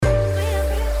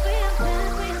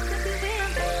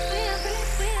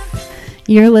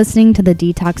You're listening to the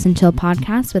Detox and Chill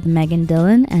podcast with Megan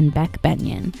Dillon and Beck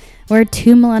Benyon. We're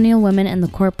two millennial women in the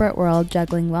corporate world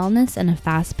juggling wellness and a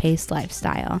fast-paced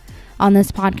lifestyle. On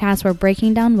this podcast, we're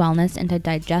breaking down wellness into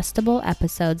digestible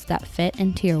episodes that fit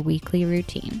into your weekly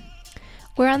routine.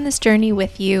 We're on this journey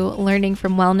with you, learning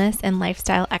from wellness and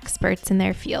lifestyle experts in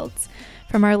their fields.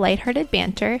 From our lighthearted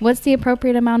banter, What's the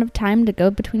appropriate amount of time to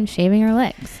go between shaving our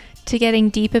legs? to getting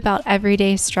deep about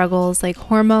everyday struggles like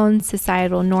hormones,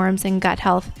 societal norms, and gut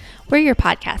health, we're your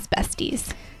podcast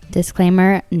besties.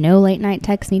 Disclaimer, no late night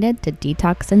texts needed to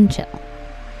detox and chill.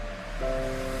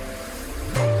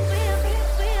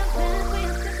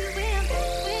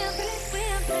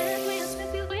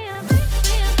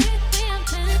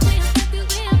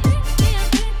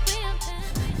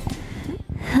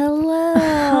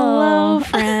 Hello,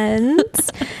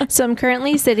 friends. So I'm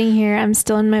currently sitting here. I'm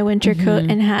still in my winter coat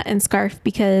and hat and scarf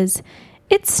because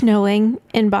it's snowing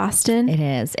in Boston. It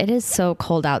is. It is so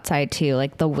cold outside too.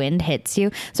 Like the wind hits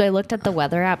you. So I looked at the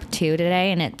weather app too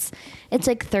today, and it's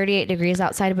like 38 degrees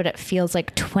outside, but it feels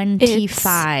like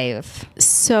 25. It's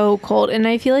so cold. And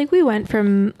I feel like we went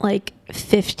from like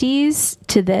 50s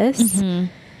to this.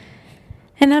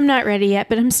 And I'm not ready yet,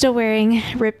 but I'm still wearing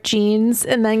ripped jeans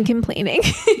and then complaining.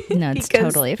 No, it's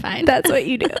totally fine. That's what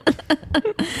you do.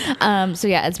 So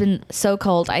yeah, it's been so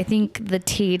cold. I think the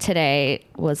tea today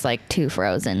was like too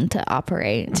frozen to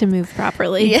operate. To move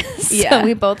properly. Yes. Yeah. So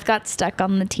we both got stuck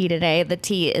on the tea today. The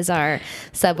tea is our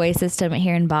subway system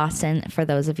here in Boston, for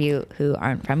those of you who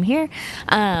aren't from here.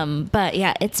 But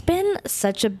yeah, it's been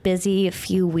such a busy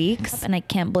few weeks, and I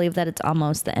can't believe that it's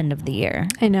almost the end of the year.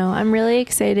 I know. I'm really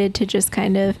excited to just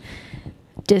kind of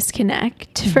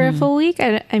disconnect for a full week.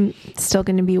 I'm still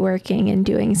going to be working and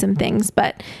doing some things,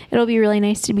 but it'll be really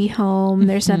nice to be home.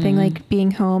 There's nothing like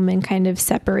being home and kind of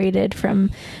separated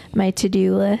from my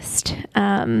to-do list.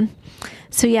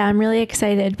 So yeah, I'm really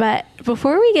excited. But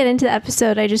before we get into the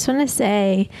episode, I just want to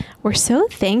say we're so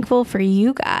thankful for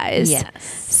you guys. Yes.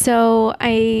 So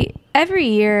every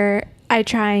year I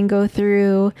try and go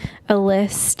through a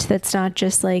list that's not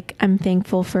just like I'm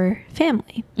thankful for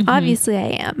family. Obviously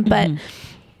I am, but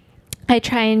I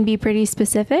try and be pretty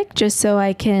specific just so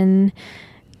I can,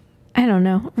 I don't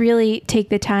know, really take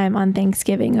the time on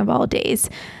Thanksgiving of all days.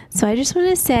 So I just want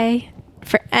to say,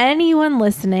 for anyone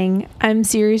listening, I'm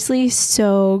seriously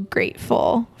so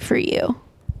grateful for you.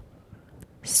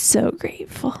 So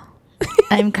grateful.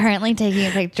 I'm currently taking a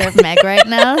picture of Meg right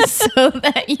now so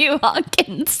that you all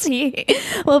can see.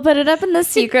 We'll put it up in the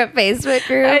secret Facebook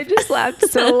group. I just laughed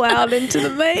so loud into the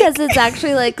mic. Because it's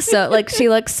actually she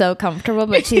looks so comfortable,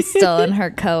 but she's still in her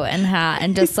coat and hat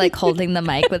and just like holding the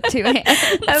mic with two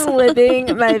hands. I'm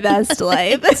living my best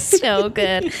life. It's so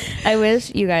good. I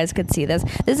wish you guys could see this.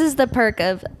 This is the perk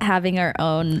of having our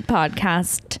own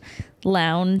podcast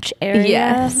lounge area.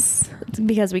 Yes.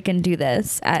 Because we can do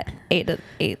this at 8 to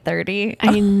 8:30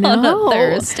 I know. on a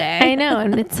Thursday. I know,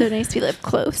 and it's so nice we live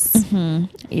close.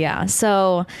 Yeah.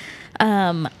 So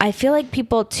I feel like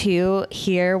people too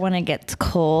here, when it gets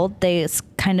cold, they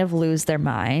kind of lose their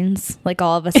minds. Like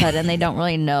all of a sudden they don't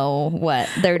really know what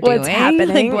they're What's doing.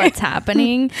 happening. Like what's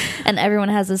happening. And everyone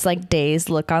has this like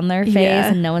dazed look on their face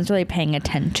and no one's really paying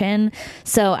attention.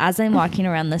 So as I'm walking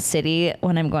around the city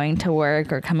when I'm going to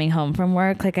work or coming home from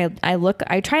work, like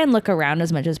I try and look around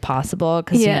as much as possible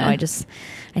because you know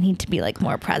I need to be like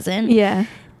more present. Yeah.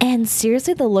 And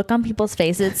seriously, the look on people's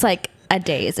faces, it's like a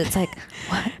daze. It's like,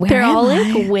 what? They're all I?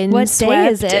 like wind What swept day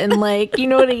is it? and like, you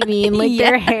know what I mean? Like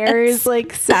their hair is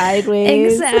like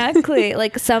sideways. Exactly.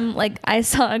 Like I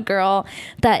saw a girl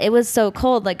that it was so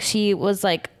cold. Like she was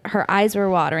like, her eyes were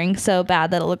watering so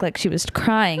bad that it looked like she was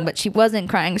crying, but she wasn't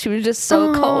crying. She was just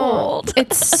so cold.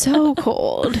 It's so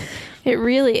cold. It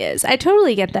really is. I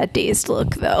totally get that dazed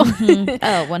look though. Oh,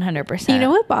 100%. You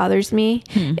know what bothers me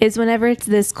is whenever it's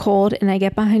this cold and I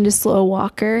get behind a slow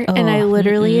walker and I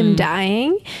literally am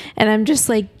dying and I'm just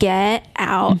like, get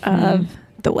out of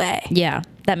the way. Yeah.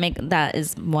 That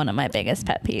is one of my biggest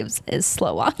pet peeves is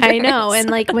slow walkers. I know. And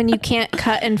like when you can't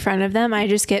cut in front of them, I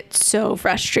just get so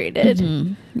frustrated.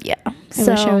 Yeah. I wish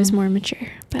I was more mature,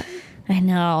 but I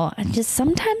know.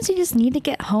 Sometimes you just need to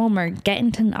get home or get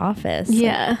into an office.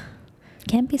 yeah.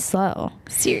 Can't be slow.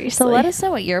 Seriously. So let us know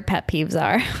what your pet peeves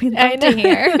are. We'd love to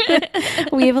hear.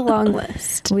 We have a long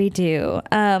list. We do.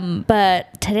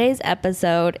 But today's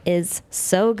episode is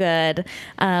so good.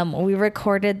 We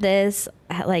recorded this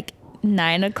at like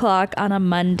 9:00 on a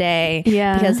Monday.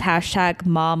 Yeah. Because hashtag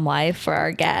mom life for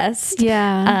our guest.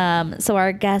 Yeah. So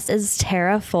our guest is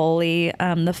Tara Foley,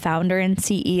 the founder and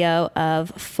CEO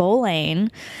of Folane.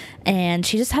 And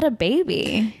she just had a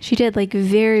baby. She did, like,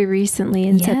 very recently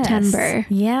in September.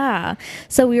 Yeah.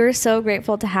 So we were so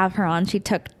grateful to have her on. She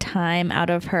took time out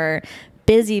of her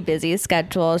busy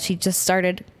schedule. She just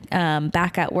started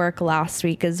back at work last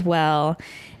week as well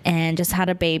and just had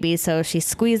a baby. So she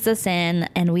squeezed us in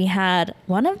and we had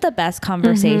one of the best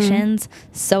conversations.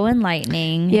 So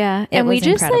enlightening. Yeah. And we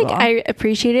just incredible. I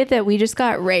appreciated that we just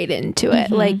got right into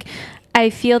it. Like, I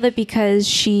feel that because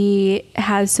she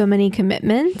has so many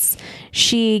commitments,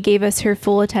 she gave us her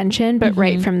full attention, but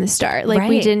right from the start. Like,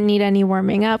 we didn't need any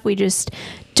warming up. We just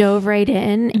dove right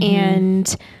in.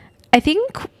 And I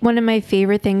think one of my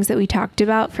favorite things that we talked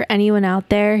about for anyone out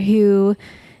there who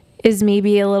is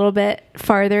maybe a little bit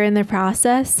farther in the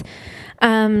process,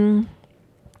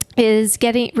 is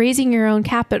raising your own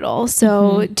capital.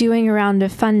 So doing a round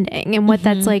of funding and what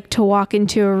that's like to walk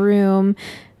into a room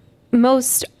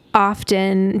most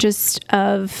often just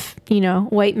of, you know,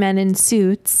 white men in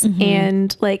suits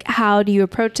and like, how do you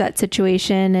approach that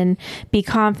situation and be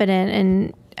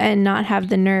confident and not have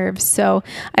the nerves. So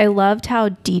I loved how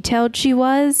detailed she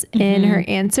was in her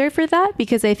answer for that,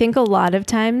 because I think a lot of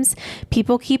times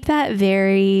people keep that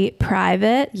very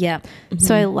private. Yeah.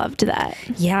 So I loved that.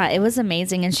 Yeah, it was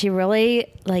amazing. And she really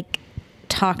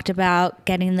talked about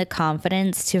getting the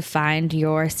confidence to find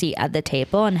your seat at the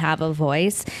table and have a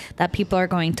voice that people are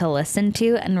going to listen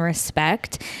to and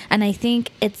respect. And I think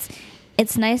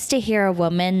it's nice to hear a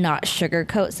woman not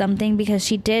sugarcoat something, because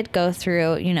she did go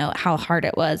through, you know, how hard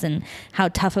it was and how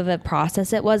tough of a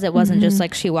process it was. It wasn't just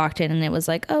like she walked in and it was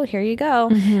like, oh, here you go.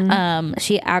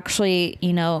 She actually,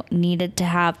 you know, needed to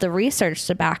have the research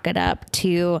to back it up,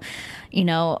 to, you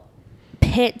know,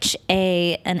 pitch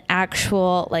an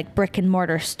actual like brick and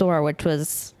mortar store, which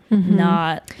was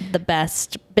not the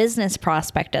best business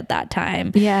prospect at that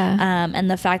time. Yeah. And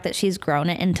the fact that she's grown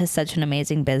it into such an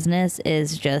amazing business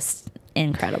is just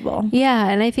incredible. Yeah.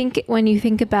 And I think when you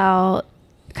think about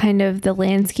kind of the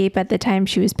landscape at the time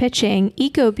she was pitching,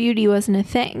 eco beauty wasn't a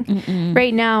thing.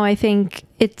 Right now, I think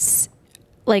it's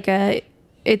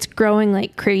growing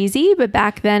like crazy, but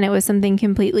back then it was something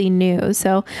completely new.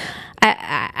 So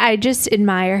I just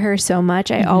admire her so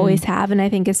much. I always have. And I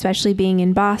think especially being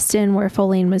in Boston, where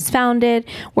Folane was founded,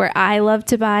 where I love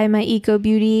to buy my eco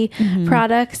beauty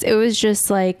products, it was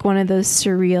just like one of those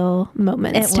surreal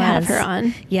moments to have her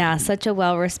on. Yeah, such a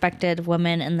well-respected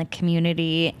woman in the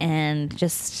community and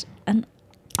just an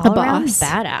all-around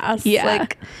badass. Yeah.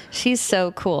 Like, she's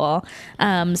so cool.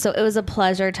 So it was a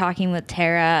pleasure talking with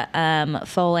Tara.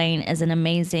 Folane is an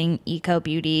amazing eco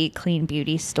beauty, clean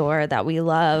beauty store that we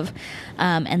love.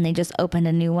 And they just opened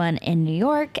a new one in New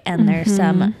York, and there's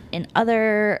some in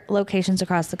other locations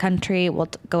across the country. We'll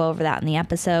go over that in the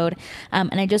episode.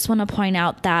 And I just want to point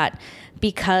out that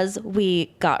because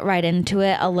we got right into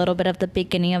it, a little bit of the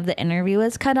beginning of the interview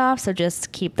is cut off. So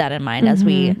just keep that in mind as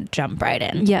we jump right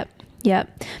in.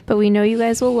 Yep. But we know you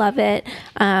guys will love it.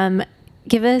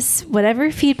 Give us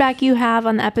whatever feedback you have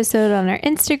on the episode on our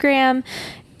Instagram.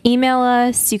 Email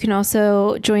us. You can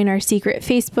also join our secret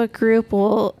Facebook group.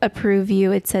 We'll approve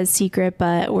you. It says secret,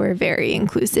 but we're very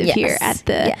inclusive here at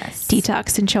the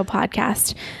Detox and Chill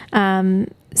podcast.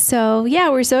 So yeah,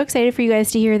 we're so excited for you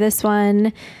guys to hear this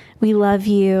one. We love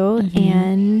you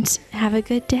and have a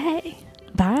good day.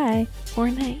 Bye.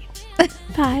 Or night.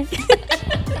 Bye.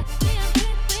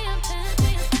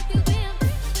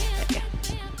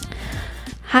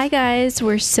 Hi guys,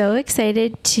 we're so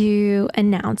excited to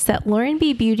announce that Lauren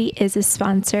B Beauty is a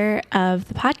sponsor of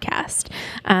the podcast.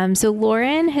 So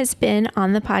Lauren has been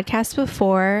on the podcast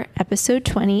before, episode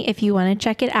 20, if you want to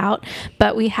check it out,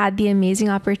 but we had the amazing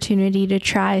opportunity to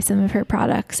try some of her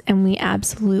products and we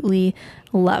absolutely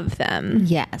love them.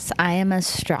 Yes, I am a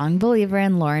strong believer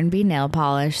in Lauren B nail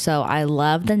polish. So I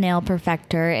love the Nail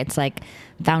Perfector. It's like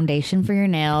foundation for your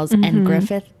nails, and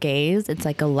Griffith Gaze, it's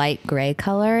like a light gray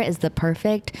color, is the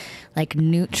perfect like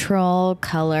neutral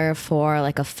color for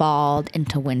like a fall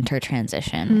into winter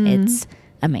transition. It's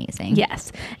amazing.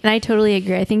 Yes. And I totally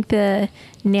agree. I think the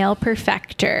Nail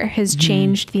Perfector has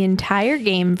changed the entire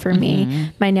game for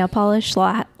me. My nail polish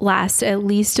lasts at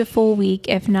least a full week,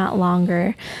 if not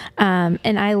longer. And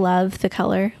I love the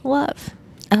color Love.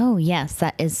 Oh, yes.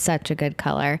 That is such a good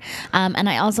color. And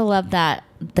I also love that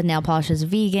the nail polish is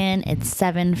vegan. It's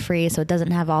 7 free, so it doesn't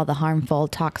have all the harmful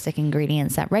toxic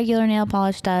ingredients that regular nail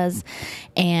polish does.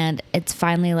 And it's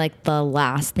finally like the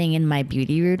last thing in my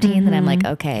beauty routine that I'm like,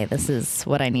 okay, this is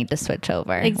what I need to switch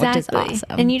over. Exactly. Which is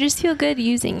awesome. And you just feel good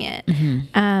using it.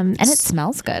 And it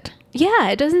smells good. Yeah,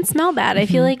 it doesn't smell bad. I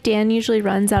feel like Dan usually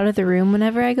runs out of the room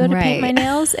whenever I go to paint my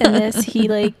nails, and this he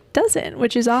like doesn't,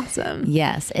 which is awesome.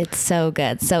 Yes, it's so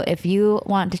good. So if you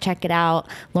want to check it out,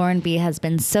 Lauren B has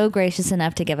been so gracious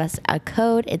enough to give us a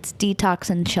code. It's Detox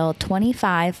and Chill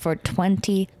 25 for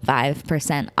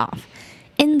 25% off.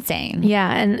 Insane.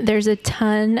 Yeah, and there's a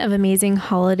ton of amazing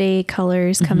holiday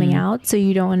colors coming out, so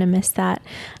you don't want to miss that.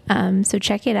 So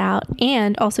check it out,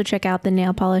 and also check out the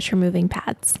nail polish removing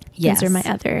pads. Yes. Those are my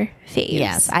other faves.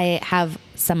 Yes, I have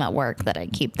some at work that I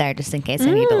keep there just in case I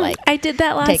need to like. I did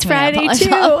that last take my nail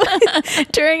Friday polish too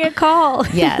during a call.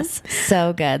 Yes,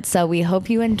 so good. So we hope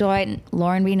you enjoyed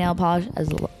Lauren B nail polish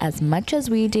as much as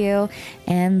we do,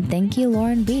 and thank you,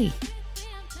 Lauren B.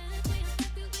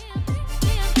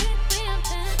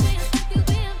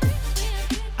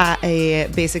 I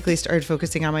basically started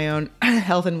focusing on my own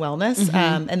health and wellness.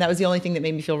 And that was the only thing that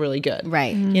made me feel really good.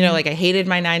 Right. You know, like I hated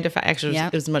my 9 to 5, actually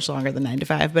it was much longer than 9 to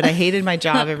 5, but I hated my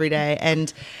job every day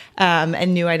and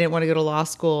knew I didn't want to go to law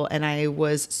school. And I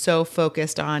was so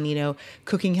focused on, you know,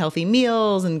 cooking healthy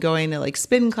meals and going to like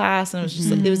spin class. And it was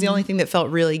just like, it was the only thing that felt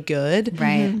really good.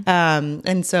 Right.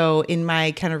 And so in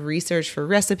my kind of research for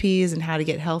recipes and how to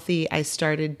get healthy, I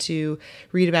started to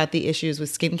read about the issues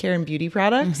with skincare and beauty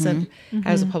products. And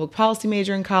I was a public policy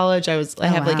major in college. I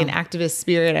have like an activist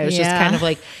spirit. I was just kind of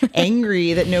like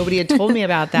angry that nobody had told me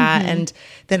about that. And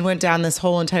then went down this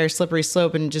whole entire slippery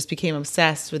slope and just became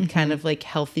obsessed with kind of like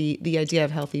the idea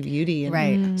of healthy beauty,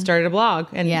 and started a blog.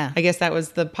 And I guess that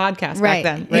was the podcast back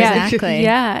then. Right? Yeah, Exactly.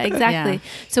 Yeah, exactly.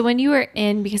 So when you were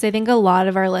because I think a lot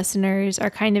of our listeners are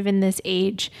kind of in this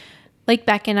age, like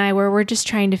Beck and I, where we're just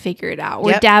trying to figure it out.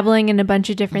 We're dabbling in a bunch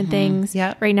of different things.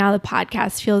 Right now, the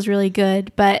podcast feels really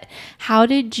good. But how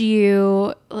did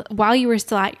you, while you were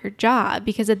still at your job,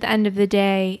 because at the end of the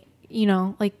day, you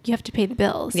know, like you have to pay the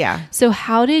bills. Yeah. So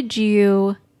how did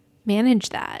you manage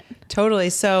that? Totally.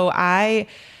 So I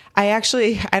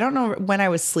actually, I don't know when I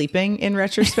was sleeping in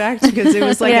retrospect, because it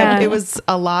was like, it was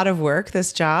a lot of work,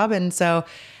 this job. And so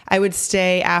I would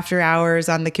stay after hours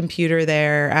on the computer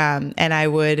there, and I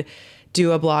would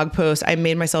do a blog post. I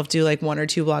made myself do like 1 or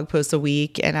 2 blog posts a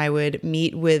week, and I would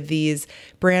meet with these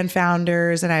brand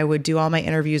founders, and I would do all my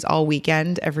interviews all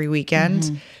weekend, every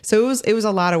weekend. So it was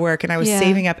a lot of work, and I was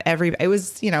saving up it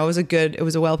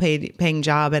was a well-paying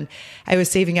job, and I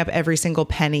was saving up every single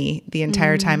penny the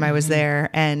entire time I was there.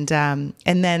 And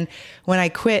then when I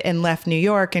quit and left New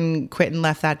York and quit and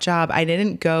left that job, I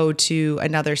didn't go to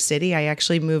another city. I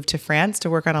actually moved to France to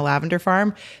work on a lavender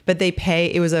farm, but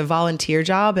it was a volunteer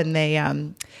job, and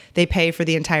they pay for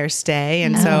the entire stay.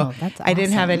 And so I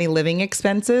didn't have any living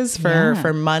expenses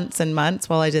for months and months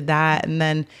while I did that. And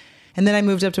then I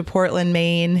moved up to Portland,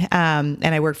 Maine, and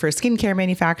I worked for a skincare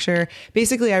manufacturer.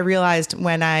 Basically, I realized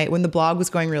when the blog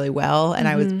was going really well and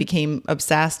I became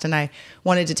obsessed and I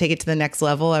wanted to take it to the next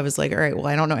level, I was like, all right, well,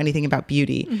 I don't know anything about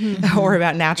beauty or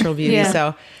about natural beauty.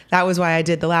 So that was why I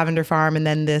did the lavender farm and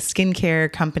then the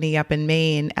skincare company up in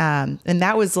Maine. And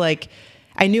that was like,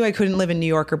 I knew I couldn't live in New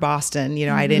York or Boston. You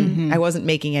know, I wasn't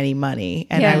making any money,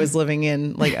 and I was living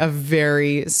in like a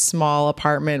very small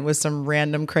apartment with some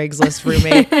random Craigslist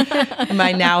roommate.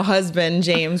 My now husband,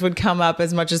 James, would come up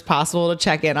as much as possible to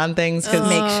check in on things. Make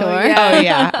sure. Oh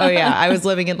yeah. I was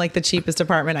living in like the cheapest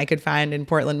apartment I could find in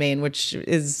Portland, Maine, which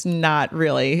is not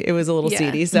really, it was a little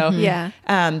seedy. So,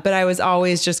 but I was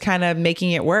always just kind of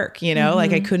making it work, you know,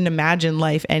 like I couldn't imagine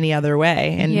life any other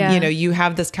way. And, you know, you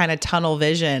have this kind of tunnel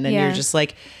vision and you're just like,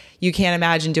 you can't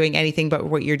imagine doing anything but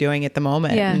what you're doing at the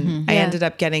moment. And I ended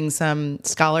up getting some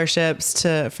scholarships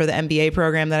for the MBA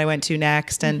program that I went to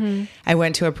next. And I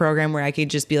went to a program where I could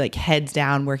just be like heads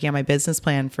down working on my business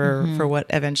plan for what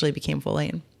eventually became Full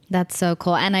Lane. That's so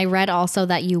cool. And I read also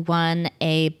that you won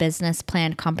a business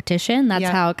plan competition. That's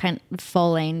how kind of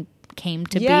Full Lane came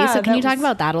to be. So can you talk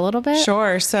about that a little bit?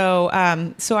 Sure. So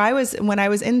when I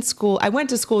was in school, I went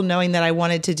to school knowing that I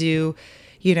wanted to do,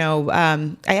 you know,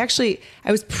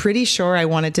 I was pretty sure I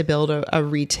wanted to build a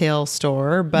retail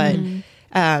store, but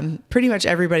pretty much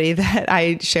everybody that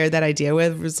I shared that idea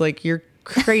with was like, you're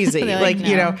crazy. like, no.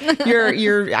 You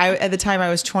know, at the time I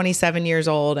was 27 years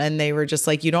old and they were just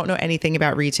like, you don't know anything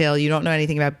about retail. You don't know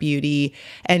anything about beauty.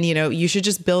 And, you know, you should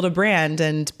just build a brand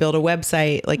and build a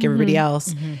website like everybody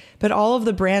else. But all of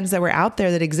the brands that were out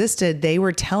there that existed, they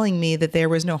were telling me that there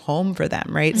was no home for them,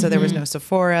 right? So there was no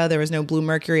Sephora, there was no Blue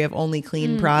Mercury of only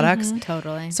clean products.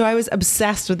 Totally. So I was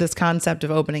obsessed with this concept of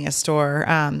opening a store.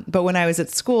 But when I was at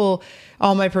school,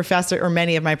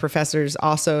 many of my professors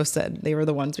also said, they were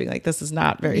the ones being like, this is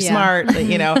not very smart. Like,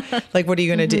 you know, like, what are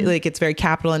you going to do? Like, it's very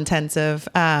capital intensive.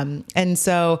 And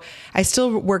so I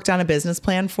still worked on a business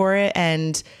plan for it.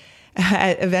 And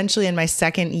eventually in my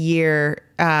second year,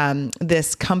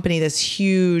 this company, this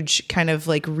huge kind of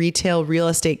like retail real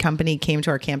estate company came to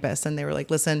our campus, and they were like,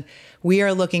 listen, we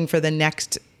are looking for the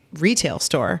next retail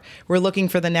store. We're looking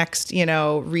for the next,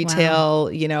 retail,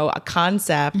 a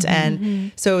concept.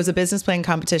 And so it was a business plan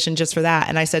competition just for that.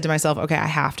 And I said to myself, okay, I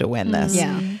have to win this.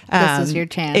 Yeah. This is your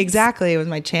chance. Exactly. It was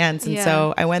my chance. And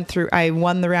so I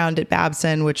won the round at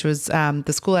Babson, which was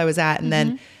the school I was at. And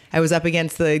then I was up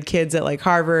against the kids at like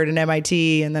Harvard and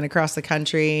MIT and then across the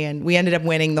country. And we ended up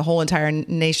winning the whole entire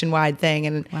nationwide thing.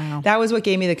 And that was what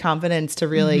gave me the confidence to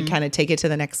really kind of take it to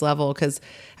the next level. Cause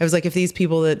I was like, if these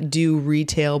people that do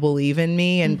retail believe in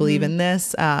me and believe in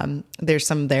this, there's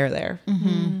some there.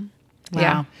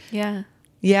 Wow.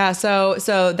 Yeah.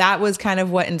 So that was kind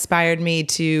of what inspired me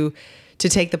to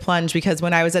take the plunge, because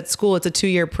when I was at school, it's a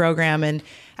 2-year program, and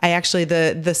I actually,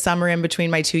 the summer in between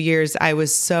my 2 years, I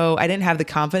didn't have the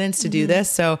confidence to do this.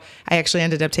 So I actually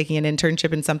ended up taking an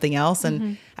internship in something else.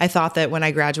 And I thought that when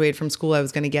I graduated from school, I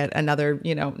was going to get another,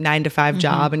 9-to-5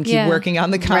 job and keep working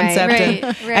on the concept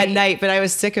at night. But I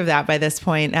was sick of that by this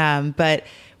point. But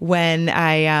when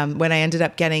I ended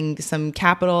up getting some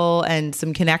capital and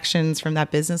some connections from that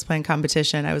business plan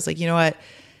competition, I was like, you know what?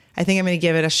 I think I'm going to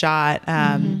give it a shot.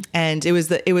 And it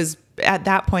was at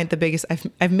that point the biggest.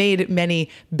 I've made many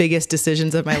biggest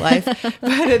decisions of my life,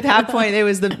 but at that point it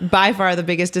was by far the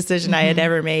biggest decision I had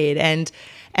ever made. And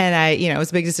I, it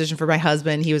was a big decision for my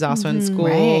husband. He was also in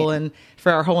school, and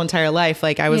for our whole entire life.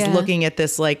 Like I was looking at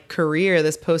this like career,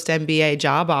 this post MBA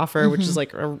job offer, which is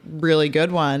like a really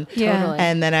good one. Totally.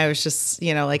 And then I was just,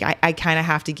 like I kind of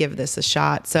have to give this a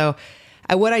shot. So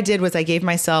what I did was I gave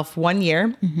myself 1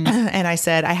 year and I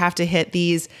said, I have to hit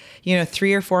these,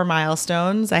 3 or 4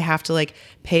 milestones. I have to like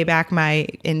pay back my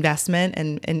investment.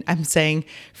 And I'm saying,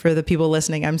 for the people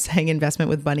listening, I'm saying investment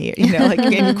with bunny, like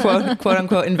in quote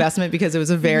unquote investment, because it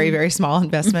was a very, very small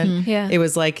investment. It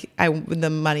was like the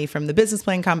money from the business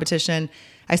plan competition.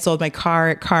 I sold my car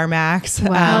at CarMax.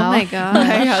 Wow. Oh my God.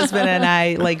 My husband and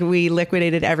I, we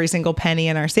liquidated every single penny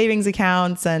in our savings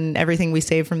accounts and everything we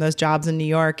saved from those jobs in New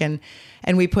York. And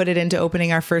we put it into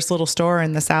opening our first little store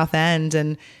in the South End.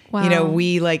 And,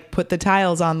 we put the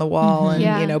tiles on the wall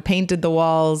and, painted the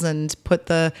walls and put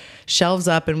the shelves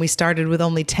up. And we started with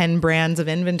only 10 brands of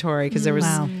inventory because there was,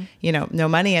 no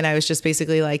money. And I was just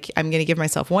basically like, I'm going to give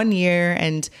myself 1 year.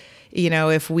 And,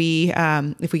 if we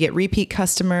get repeat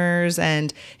customers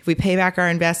and if we pay back our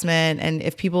investment and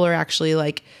if people are actually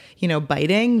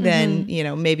biting, then,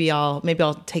 maybe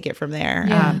I'll take it from there.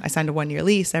 I signed a 1-year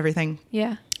lease, everything.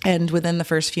 Yeah. And within the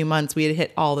first few months, we had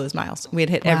hit all those miles. We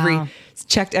had hit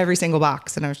checked every single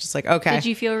box. And I was just like, okay. Did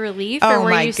you feel relief, or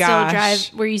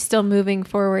were you still moving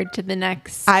forward to the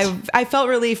next? I felt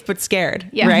relief, but scared,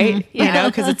 right?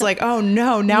 Because it's like, oh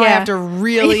no, now I have to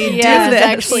really do this. It's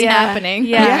actually happening.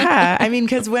 Yeah. I mean,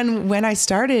 because when I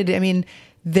started,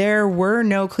 there were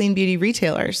no clean beauty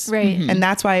retailers. Right. And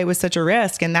that's why it was such a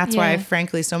risk. And that's why,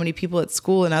 frankly, so many people at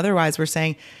school and otherwise were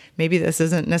saying, maybe this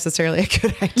isn't necessarily a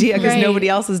good idea because nobody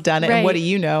else has done it. And what do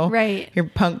you know? Right. You're a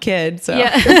punk kid. So.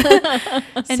 Yeah.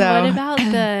 And what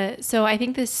about so I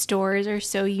think the stores are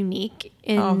so unique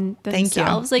in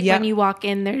themselves. Like when you walk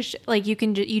in, there's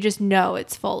you just know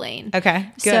it's full lane.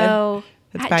 Okay. Good. So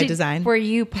it's by design. Were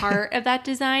you part of that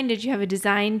design? Did you have a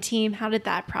design team? How did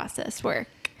that process work?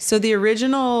 So the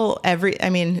original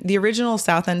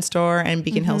South End store and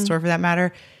Beacon Hill store, for that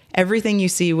matter, everything you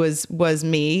see was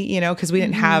me, because we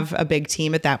didn't have a big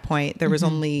team at that point. There was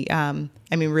only,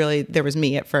 really, there was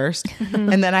me at first.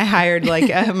 And then I hired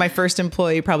my first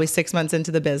employee probably 6 months into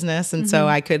the business. And so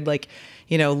I could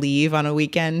leave on a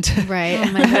weekend. Right.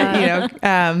 Oh my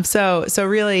God. So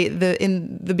really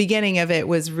in the beginning of it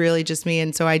was really just me.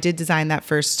 And so I did design that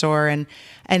first store, and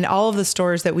all of the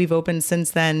stores that we've opened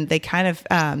since then, they kind of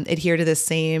adhere to this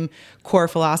same core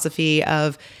philosophy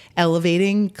of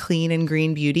elevating clean and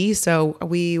green beauty. So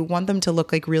we want them to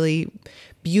look like really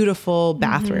beautiful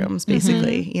bathrooms,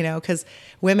 basically, because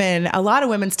a lot of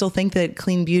women still think that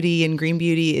clean beauty and green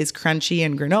beauty is crunchy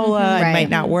and granola and might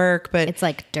not work, but it's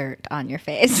like dirt on your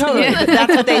face. Totally.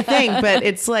 That's what they think, but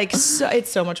it's it's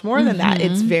so much more than that.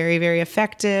 It's very, very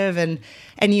effective. And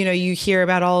you hear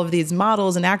about all of these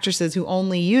models and actresses who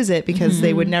only use it because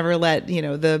they would never let,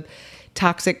 the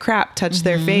toxic crap touch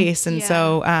their face. And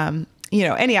so,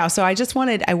 anyhow, so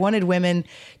I wanted women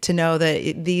to know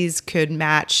that these could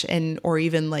match or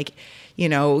even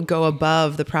go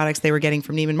above the products they were getting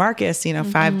from Neiman Marcus,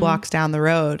 5 blocks down the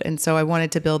road. And so I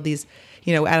wanted to build these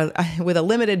with a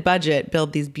limited budget,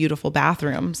 build these beautiful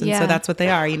bathrooms. And so that's what they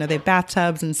are. They have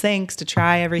bathtubs and sinks to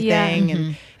try everything. Yeah.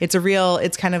 And it's a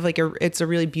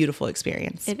really beautiful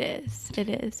experience. It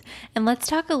is. And let's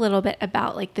talk a little bit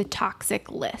about like the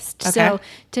toxic list. Okay. So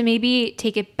to maybe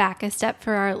take it back a step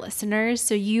for our listeners.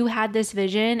 So you had this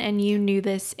vision and you knew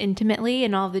this intimately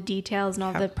and all the details and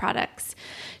all the products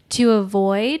to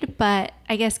avoid. But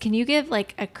I guess, can you give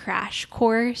like a crash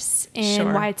course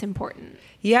in why it's important?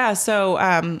 Yeah.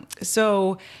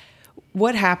 So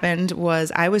what happened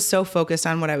was I was so focused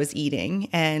on what I was eating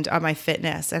and on my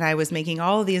fitness, and I was making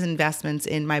all of these investments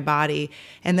in my body.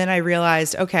 And then I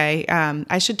realized, okay,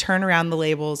 I should turn around the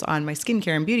labels on my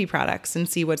skincare and beauty products and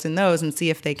see what's in those and see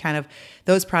if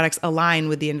those products align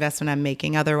with the investment I'm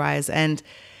making otherwise. And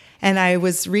I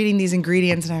was reading these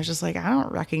ingredients and I was just like, I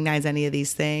don't recognize any of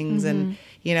these things. And,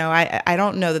 I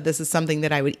don't know that this is something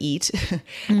that I would eat.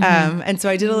 And so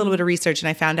I did a little bit of research and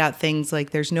I found out things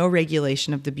like there's no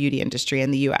regulation of the beauty industry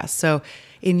in the US. So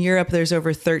in Europe, there's over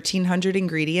 1,300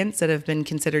 ingredients that have been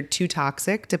considered too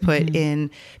toxic to put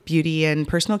in beauty and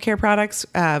personal care products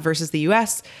versus the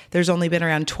US. There's only been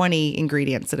around 20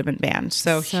 ingredients that have been banned.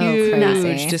 So huge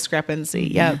crazy. discrepancy.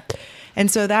 Yep. And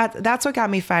so that's what got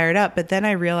me fired up. But then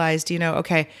I realized,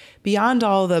 okay, beyond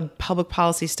all the public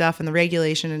policy stuff and the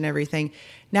regulation and everything,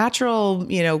 natural,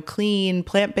 clean,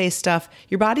 plant-based stuff,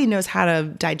 your body knows how to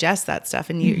digest that stuff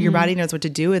and your body knows what to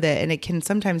do with it. And it can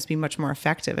sometimes be much more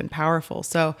effective and powerful.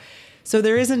 So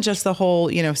there isn't just the whole,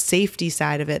 safety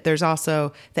side of it. There's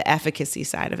also the efficacy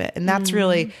side of it. And that's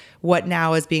really what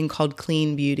now is being called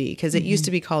clean beauty, because it used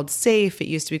to be called safe. It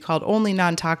used to be called only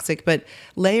non-toxic, but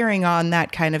layering on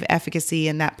that kind of efficacy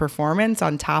and that performance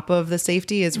on top of the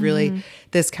safety is really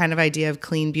this kind of idea of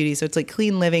clean beauty. So it's like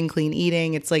clean living, clean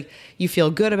eating. It's like you feel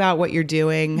good about what you're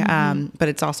doing, but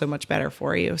it's also much better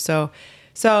for you. So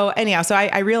anyhow,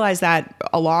 I realized that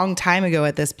a long time ago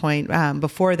at this point,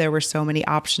 before there were so many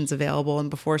options available and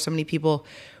before so many people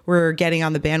were getting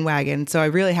on the bandwagon. So I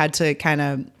really had to kind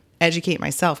of educate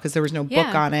myself because there was no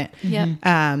book on it.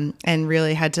 And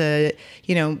really had to,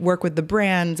 work with the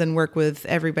brands and work with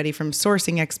everybody from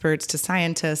sourcing experts to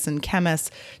scientists and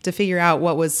chemists to figure out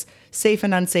what was safe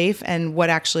and unsafe and what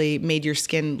actually made your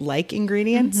skin like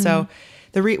ingredients. So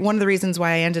one of the reasons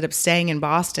why I ended up staying in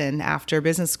Boston after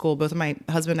business school, both of my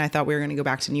husband and I thought we were going to go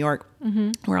back to New York,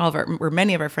 where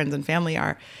many of our friends and family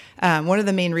are. One of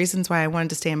the main reasons why I wanted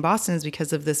to stay in Boston is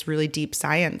because of this really deep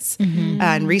science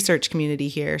and research community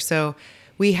here. So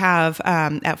we have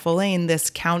at Folane this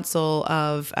council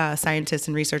of scientists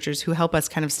and researchers who help us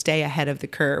kind of stay ahead of the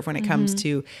curve when it comes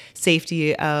to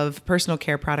safety of personal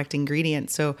care product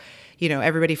ingredients. So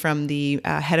everybody from the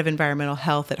head of environmental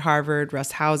health at Harvard,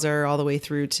 Russ Hauser, all the way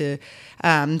through to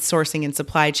sourcing and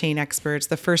supply chain experts,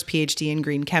 the first PhD in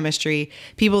green chemistry,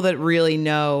 people that really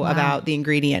know about the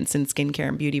ingredients in skincare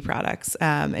and beauty products.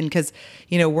 And because,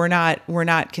 we're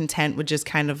not content with just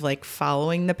kind of like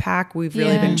following the pack. We've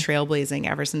really been trailblazing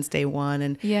ever since day one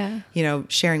and,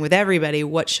 sharing with everybody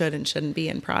what should and shouldn't be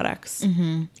in products.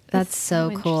 That's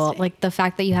so cool. Like the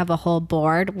fact that you have a whole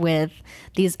board with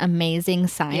these amazing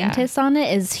scientists on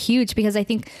it is huge, because I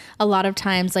think a lot of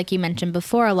times, like you mentioned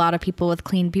before, a lot of people with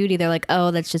clean beauty, they're like,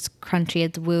 oh, that's just crunchy.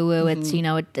 It's woo woo. It's,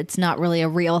 it's not really a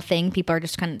real thing. People are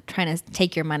just kind of trying to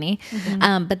take your money.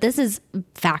 But this is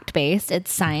fact based. It's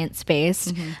science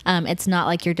based. It's not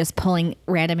like you're just pulling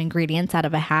random ingredients out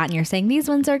of a hat and you're saying these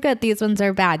ones are good, these ones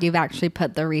are bad. You've actually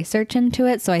put the research into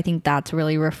it. So I think that's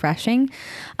really refreshing.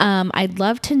 I'd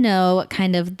love to know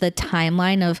kind of the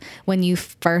timeline of when you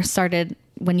first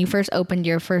opened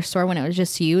your first store, when it was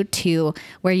just you, to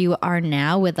where you are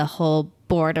now with a whole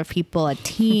board of people, a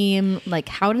team. Like,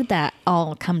 how did that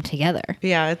all come together?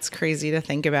 Yeah, it's crazy to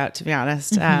think about, to be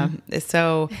honest.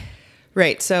 So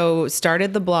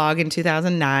started the blog in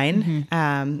 2009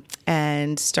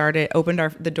 and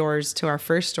opened the doors to our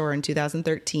first store in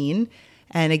 2013.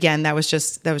 And again, that was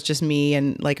just me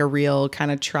and like a real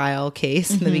kind of trial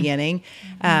case in the beginning.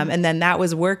 And then that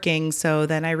was working. So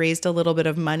then I raised a little bit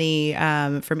of money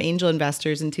from angel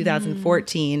investors in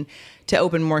 2014 to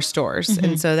open more stores.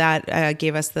 And so that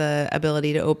gave us the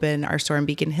ability to open our store in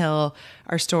Beacon Hill,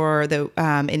 our store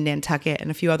in Nantucket,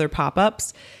 and a few other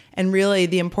pop-ups. And really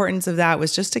the importance of that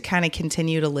was just to kind of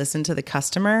continue to listen to the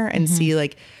customer and see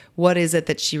like, what is it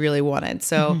that she really wanted?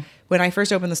 So when I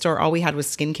first opened the store, all we had was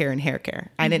skincare and hair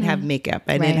care. I didn't have makeup.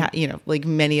 I didn't have, like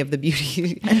many of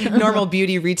the normal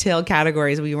beauty retail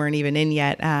categories we weren't even in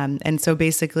yet. And so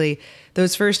basically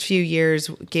those first few years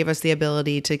gave us the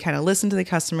ability to kind of listen to the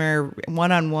customer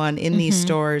one-on-one in these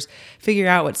stores, figure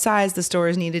out what size the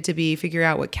stores needed to be, figure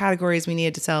out what categories we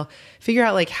needed to sell, figure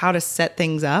out like how to set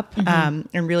things up, and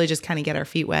really just kind of get our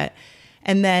feet wet.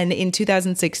 And then in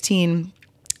 2016,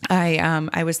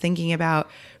 I was thinking about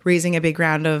raising a big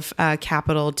round of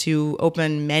capital to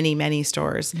open many, many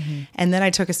stores. And then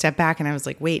I took a step back and I was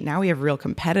like, wait, now we have real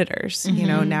competitors. You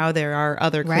know, now there are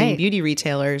other clean beauty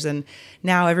retailers. And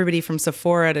now everybody from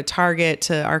Sephora to Target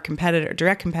to our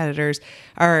direct competitors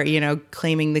are, you know,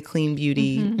 claiming the clean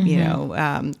beauty, you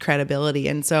know, credibility.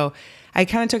 And so I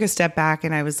kind of took a step back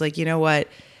and I was like, you know what?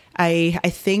 I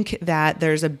think that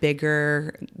there's a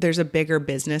bigger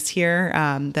business here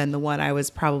than the one I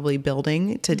was probably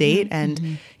building to date.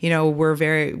 And, you know,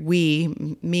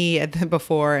 me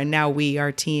before, and now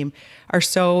our team are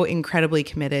so incredibly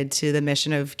committed to the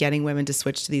mission of getting women to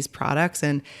switch to these products.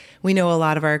 And we know a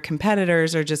lot of our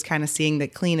competitors are just kind of seeing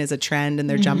that clean is a trend and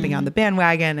they're jumping on the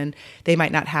bandwagon, and they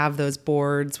might not have those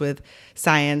boards with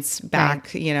science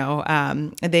back, you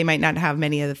know, they might not have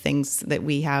many of the things that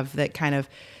we have that kind of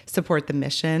support the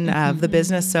mission of the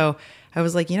business. So I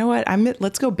was like, you know what,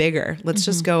 let's go bigger. Let's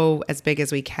just go as big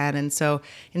as we can. And so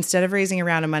instead of raising a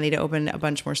round of money to open a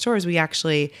bunch more stores, we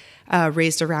actually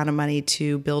raised a round of money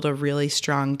to build a really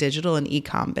strong digital and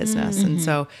e-com business. And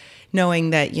so knowing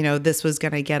that, you know, this was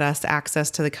going to get us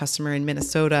access to the customer in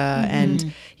Minnesota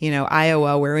and, you know,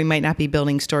 Iowa, where we might not be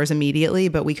building stores immediately,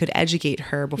 but we could educate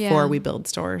her before we build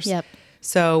stores. Yep.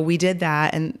 So we did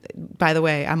that. And by the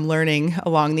way, I'm learning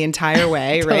along the entire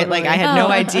way, right? Like I had no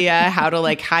idea how to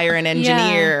like hire an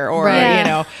engineer or, you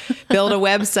know, build a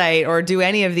website or do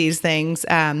any of these things.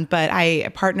 But I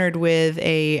partnered with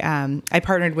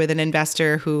an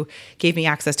investor who gave me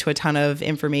access to a ton of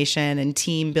information and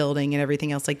team building and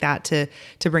everything else like that to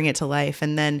bring it to life.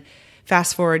 And then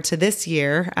fast forward to this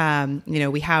year, you know,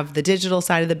 we have the digital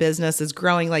side of the business is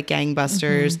growing like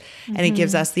gangbusters, and it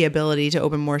gives us the ability to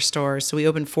open more stores. So we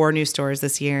opened 4 new stores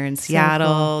this year in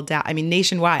Seattle,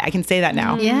 nationwide. I can say that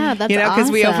now. Yeah, that's you know,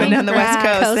 because we opened on the West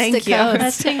Coast. Coast Thank to you. coast.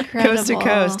 That's incredible. Coast to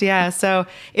coast. Yeah. So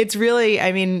it's really,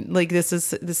 I mean, like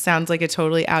this sounds like a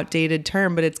totally outdated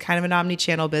term, but it's kind of an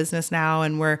omni-channel business now,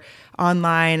 and we're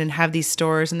online and have these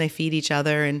stores and they feed each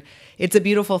other, and it's a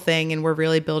beautiful thing, and we're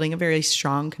really building a very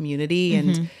strong community.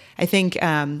 And I think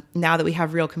now that we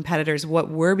have real competitors, what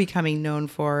we're becoming known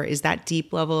for is that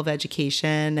deep level of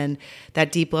education and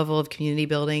that deep level of community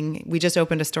building. We just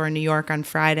opened a store in New York on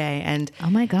Friday, and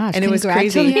oh my gosh, and it was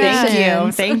crazy.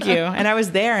 Thank you. And I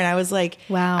was there, and I was like,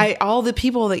 wow. All the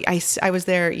people that I was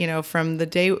there, you know, from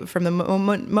the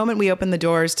moment we opened the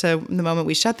doors to the moment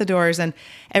we shut the doors, and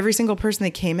every single person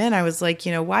that came in, I was like,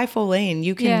 you know, why Full Lane?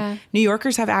 You can New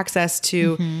Yorkers have access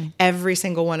to every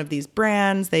single one of these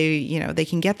brands. They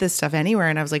can get this stuff anywhere.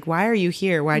 And I was like, why are you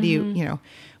here? Why do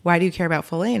you care about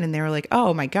Full Lane? And they were like,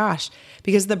 oh my gosh,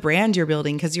 because of the brand you're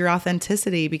building, because your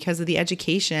authenticity, because of the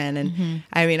education. And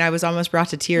I mean, I was almost brought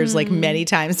to tears like many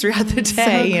times throughout the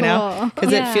day, you know,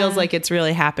 because it feels like it's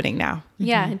really happening now.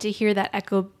 Yeah. And to hear that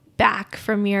echo back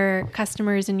from your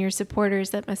customers and your supporters,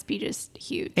 that must be just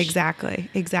huge. Exactly.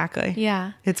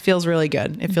 Yeah. It feels really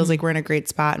good. It feels like we're in a great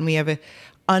spot, and we have a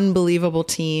unbelievable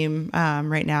team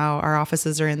right now. Our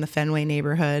offices are in the Fenway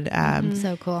neighborhood.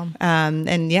 So cool.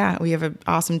 And yeah, we have an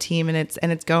awesome team, and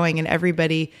it's going, and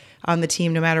everybody on the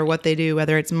team, no matter what they do,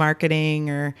 whether it's marketing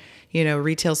or, you know,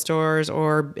 retail stores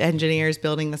or engineers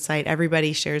building the site,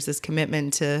 everybody shares this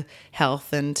commitment to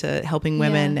health and to helping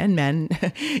women and men,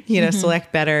 you know,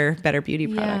 select better beauty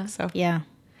products. So yeah,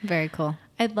 very cool.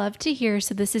 I'd love to hear,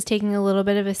 so this is taking a little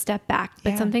bit of a step back,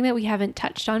 but something that we haven't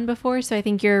touched on before, so I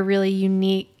think you're a really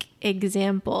unique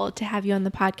example to have you on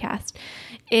the podcast,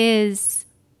 is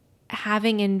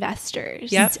having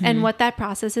investors and what that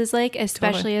process is like,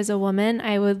 especially as a woman.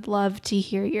 I would love to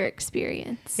hear your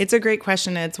experience. It's a great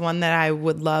question. It's one that I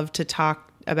would love to talk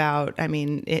about,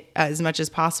 as much as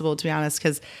possible, to be honest,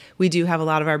 because we do have a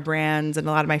lot of our brands and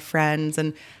a lot of my friends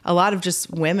and a lot of just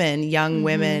women, young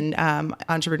women,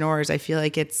 entrepreneurs. I feel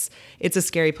like it's a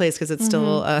scary place because it's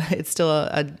still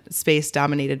a space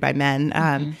dominated by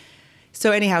men.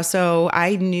 So anyhow,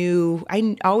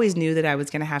 I always knew that I was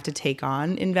going to have to take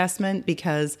on investment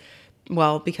because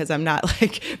I'm not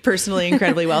like personally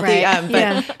incredibly wealthy,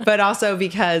 but also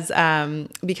because,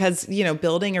 you know,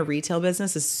 building a retail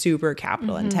business is super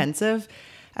capital intensive.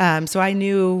 So I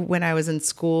knew when I was in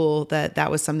school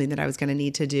that was something that I was going to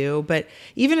need to do. But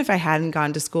even if I hadn't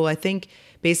gone to school, I think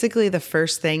basically the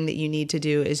first thing that you need to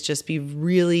do is just be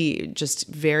really just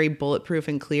very bulletproof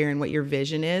and clear in what your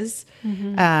vision is.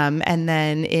 And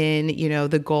then in,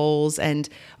 the goals and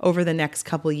over the next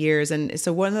couple of years. And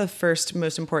so one of the first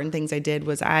most important things I did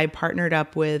was I partnered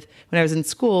up with, when I was in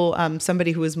school,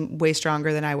 somebody who was way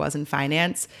stronger than I was in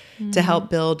finance to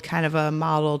help build kind of a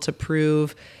model to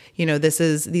prove, these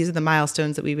are the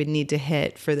milestones that we would need to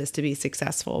hit for this to be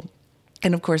successful.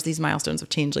 And of course, these milestones have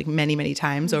changed like many, many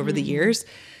times over the years.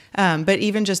 But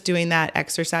even just doing that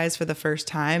exercise for the first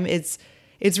time, it's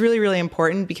really, really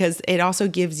important because it also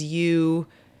gives you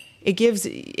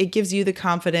the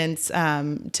confidence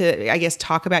to, I guess,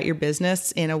 talk about your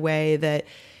business in a way that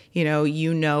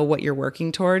you know what you're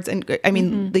working towards. And I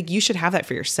mean, like you should have that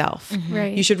for yourself.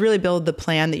 Right. You should really build the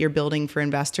plan that you're building for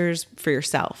investors for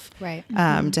yourself. Right.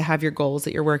 To have your goals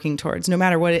that you're working towards, no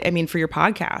matter what, for your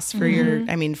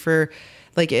podcast, for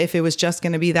like if it was just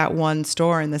going to be that one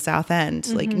store in the South End,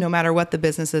 like no matter what the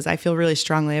business is, I feel really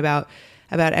strongly about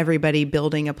everybody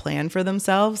building a plan for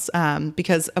themselves.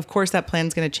 Because of course that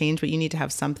plan's going to change, but you need to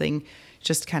have something,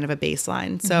 just kind of a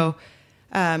baseline. So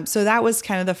that was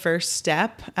kind of the first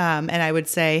step. And I would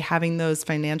say having those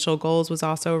financial goals was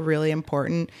also really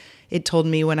important. It told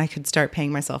me when I could start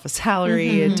paying myself a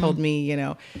salary. It told me,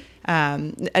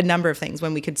 a number of things,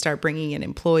 when we could start bringing in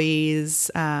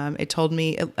employees. It helped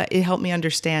me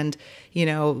understand,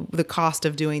 the cost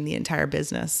of doing the entire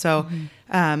business. So,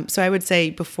 so I would say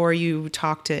before you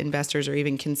talk to investors or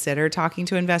even consider talking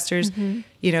to investors,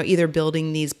 either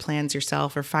building these plans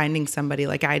yourself or finding somebody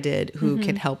like I did who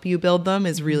can help you build them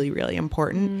is really, really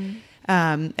important.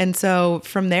 And so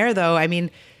from there though,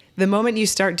 the moment you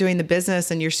start doing the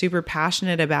business and you're super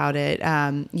passionate about it,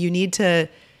 you need to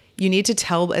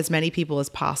tell as many people as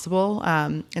possible.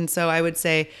 And so I would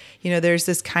say, there's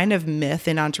this kind of myth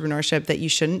in entrepreneurship that you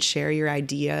shouldn't share your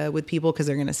idea with people because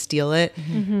they're going to steal it.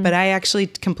 But I actually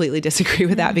completely disagree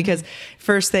with that because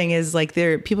first thing is like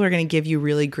people are going to give you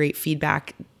really great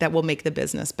feedback that will make the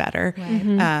business better.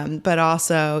 Right. But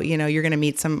also, you're going to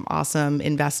meet some awesome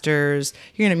investors.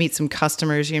 You're going to meet some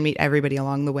customers. You're going to meet everybody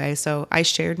along the way. So I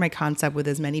shared my concept with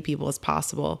as many people as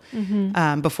possible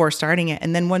before starting it.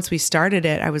 And then once we started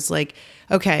it, I was like,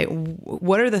 okay,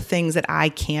 what are the things that I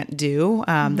can't do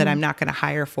that I'm not going to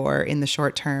hire for in the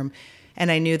short term? And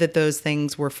I knew that those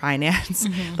things were finance,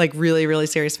 like really, really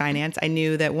serious finance. I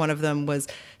knew that one of them was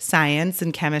science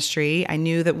and chemistry. I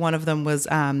knew that one of them was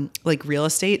like real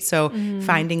estate. So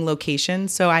finding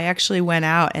locations. So I actually went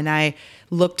out and I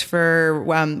looked for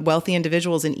wealthy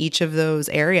individuals in each of those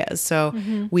areas. So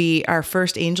our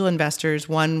first angel investors,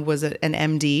 one was an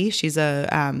MD. She's a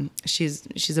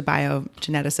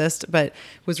biogeneticist, but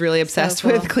was really obsessed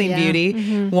with clean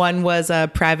beauty. One was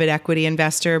a private equity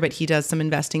investor, but he does some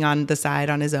investing on the side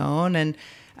on his own. And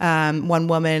one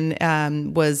woman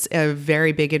was a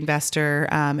very big investor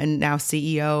and now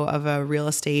CEO of a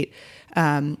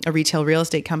retail real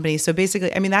estate company. So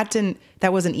basically,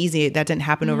 that wasn't easy. That didn't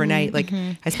happen overnight. Like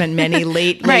I spent many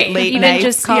late you nights. didn't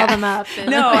just call them up.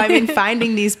 No,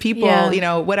 finding these people,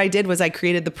 what I did was I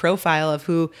created the profile of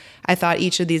who I thought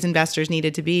each of these investors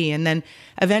needed to be. And then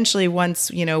eventually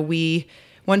once we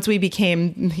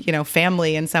became,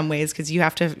 family in some ways, because you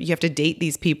have to date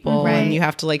these people and you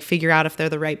have to like figure out if they're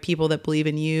the right people that believe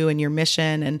in you and your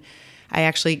mission. And I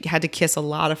actually had to kiss a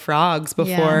lot of frogs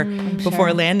before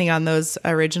landing on those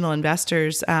original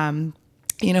investors.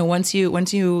 Once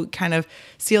you kind of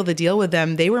seal the deal with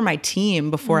them, they were my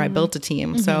team before I built a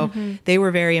team. So they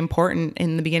were very important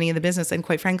in the beginning of the business. And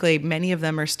quite frankly, many of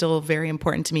them are still very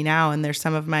important to me now. And they're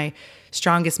some of my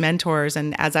strongest mentors.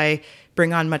 And as I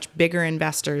bring on much bigger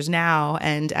investors now,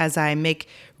 and as I make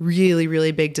really,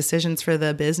 really big decisions for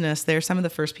the business, they're some of the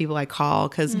first people I call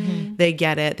because they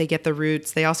get it. They get the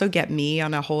roots. They also get me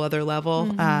on a whole other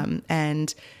level.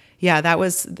 And yeah,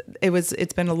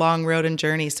 it's been a long road and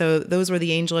journey. So those were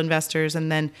the angel investors.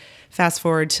 And then fast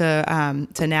forward to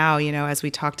now, as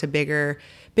we talk to bigger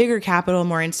capital,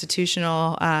 more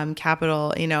institutional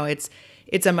capital,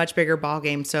 it's a much bigger ball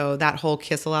game. So that whole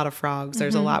kiss a lot of frogs,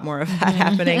 there's a lot more of that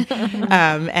happening.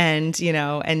 And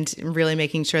really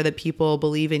making sure that people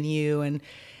believe in you. And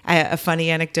a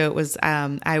funny anecdote was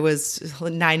I was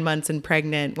 9 months and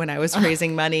pregnant when I was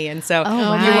raising money. And so you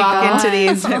walk into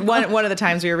these, one of the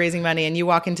times we were raising money, and you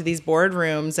walk into these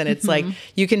boardrooms and it's like,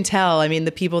 you can tell, the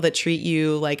people that treat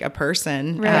you like a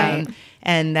person. Right.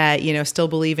 and that, you know, still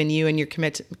believe in you and your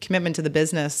commitment to the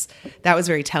business. That was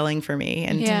very telling for me.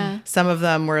 And some of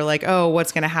them were like, oh,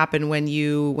 what's going to happen when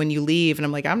you leave? And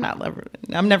I'm like, I'm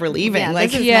never leaving. Yeah,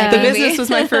 like the business was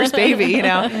my first baby, you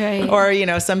know? Right. Or, you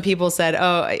know, some people said,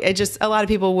 oh, a lot of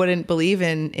people wouldn't believe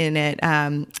in it.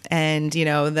 And, you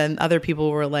know, then other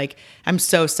people were like, I'm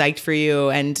so psyched for you.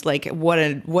 And like, what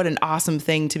an awesome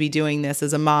thing to be doing this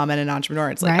as a mom and an entrepreneur.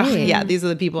 It's like, oh, yeah, these are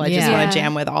the people I just want to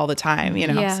jam with all the time, you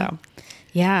know? So.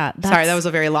 Yeah. Sorry, that was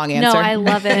a very long answer. No, I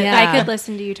love it. Yeah. I could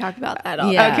listen to you talk about that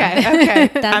all day.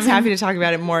 Okay. I'm happy to talk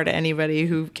about it more to anybody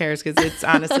who cares, because it's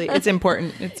honestly, it's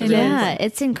important. It's really important.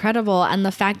 It's incredible. And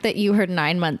the fact that you were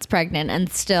 9 months pregnant and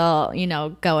still, you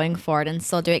know, going for it and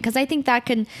still do it. Because I think that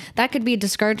could be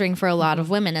discouraging for a lot of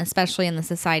women, especially in the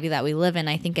society that we live in.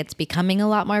 I think it's becoming a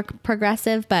lot more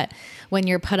progressive, but when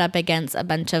you're put up against a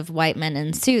bunch of white men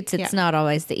in suits, it's not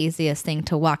always the easiest thing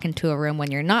to walk into a room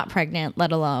when you're not pregnant,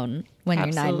 let alone when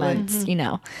you're 9 months, you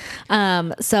know.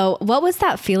 So what was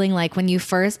that feeling like when you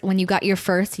got your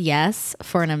first yes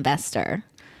for an investor?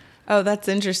 Oh, that's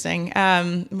interesting.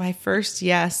 My first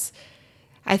yes,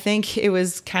 I think it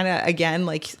was kind of, again,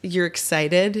 like you're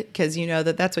excited because you know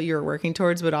that that's what you were working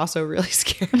towards, but also really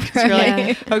scared because you're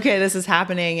like, okay, this is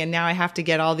happening. And now I have to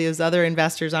get all these other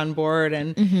investors on board.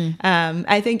 And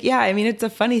I think, I mean, it's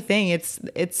a funny thing.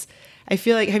 It's I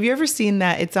feel like, have you ever seen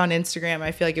that? It's on Instagram.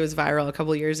 I feel like it was viral a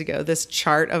couple of years ago. This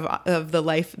chart of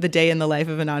the day in the life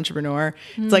of an entrepreneur.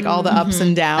 It's like all the ups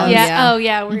and downs. Yeah. Oh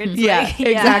yeah. Where it's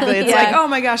exactly. It's like, oh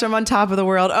my gosh, I'm on top of the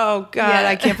world. Oh God,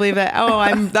 I can't believe it. Oh,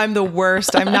 I'm the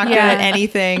worst. I'm not good at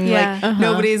anything. Like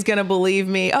nobody's gonna believe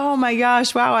me. Oh my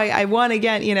gosh, wow, I won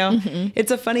again. You know,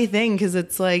 it's a funny thing because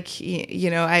it's like, you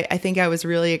know, I think I was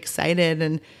really excited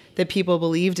and that people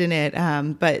believed in it,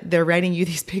 but they're writing you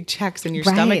these big checks and your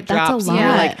stomach drops. And you're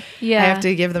like, I have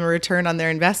to give them a return on their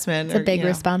investment. It's a big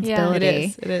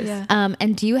responsibility. It is. Yeah.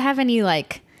 And do you have any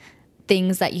like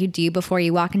things that you do before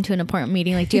you walk into an appointment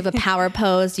meeting? Like, do you have a power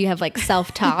pose? Do you have like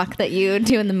self-talk that you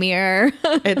do in the mirror?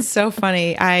 It's so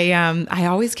funny. I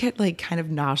always get like kind of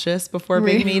nauseous before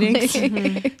big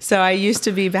meetings. So I used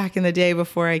to be, back in the day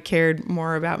before I cared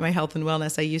more about my health and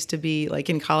wellness, I used to be like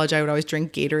in college, I would always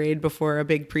drink Gatorade before a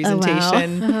big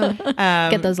presentation. Oh, wow.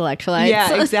 Get those electrolytes.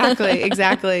 Yeah,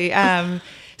 exactly.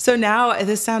 So now,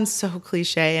 this sounds so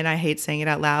cliche and I hate saying it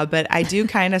out loud, but I do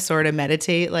kind of sort of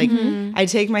meditate. Like I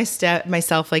take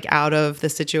myself like out of the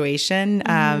situation,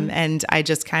 and I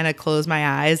just kind of close my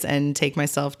eyes and take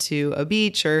myself to a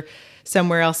beach or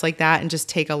somewhere else like that and just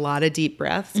take a lot of deep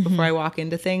breaths before I walk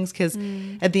into things. Because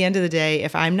at the end of the day,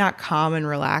 if I'm not calm and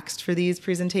relaxed for these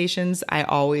presentations, I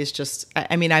always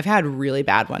I've had really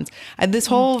bad ones. This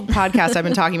whole podcast, I've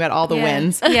been talking about all the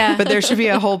wins, but there should be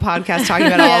a whole podcast talking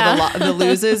about all the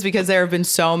loses, because there have been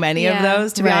so many of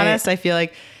those, to be honest. I feel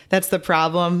like that's the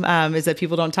problem, is that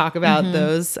people don't talk about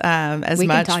those as much. We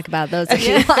can talk about those if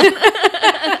you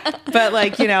want. But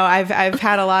like, you know, I've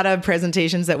had a lot of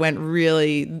presentations that went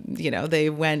really, you know, they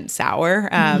went sour.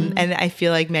 And I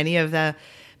feel like many of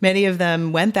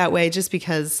them went that way just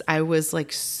because I was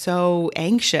like so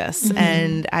anxious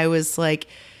and I was like,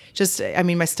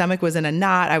 my stomach was in a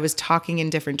knot. I was talking in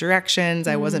different directions.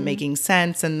 I wasn't making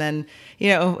sense. And then, you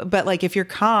know, but like if you're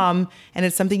calm and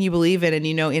it's something you believe in and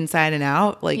you know inside and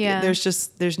out, like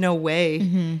there's no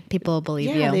way. People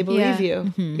believe you. Yeah, they believe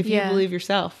you if you believe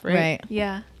yourself, right? Right.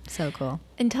 Yeah. So cool.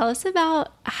 And tell us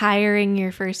about hiring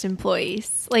your first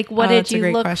employees. Like, what did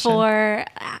you look for?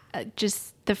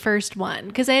 Just the first one,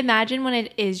 because I imagine when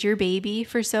it is your baby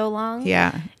for so long,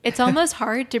 it's almost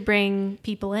hard to bring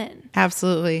people in.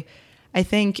 Absolutely. I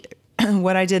think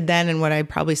what I did then and what I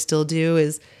probably still do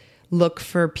is look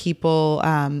for people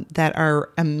that are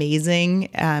amazing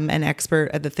and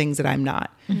expert at the things that I'm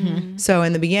not. So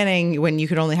in the beginning, when you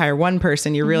could only hire one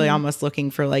person, you're really almost looking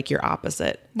for like your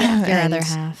opposite. Your other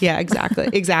half. Yeah,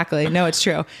 exactly. No, it's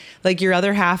true. Like your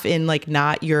other half in like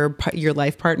not your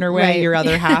life partner way, your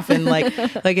other half in like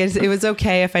it was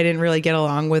okay if I didn't really get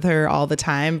along with her all the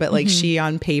time, but like she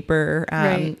on paper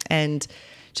and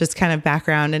just kind of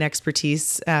background and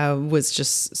expertise was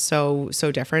just so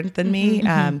different than me.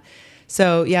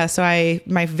 So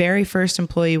my very first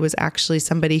employee was actually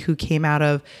somebody who came out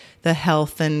of the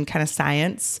health and kind of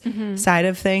science side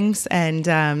of things, and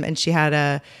she had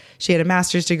a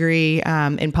master's degree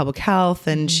in public health,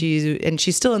 and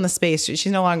she's still in the space. She's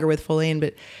no longer with Folane,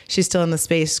 but she's still in the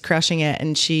space, crushing it.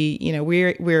 And she, you know,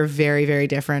 we're very, very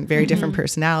different, very different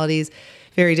personalities,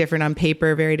 very different on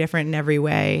paper, very different in every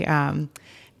way.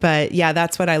 But yeah,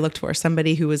 that's what I looked for.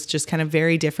 Somebody who was just kind of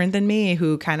very different than me,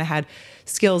 who kind of had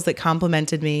skills that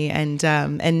complemented me. And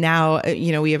now,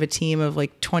 we have a team of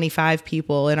like 25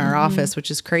 people in our office, which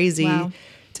is crazy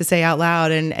to say out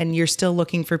loud. And you're still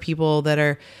looking for people that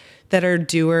are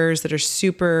doers, that are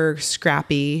super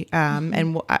scrappy.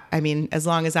 And I mean, as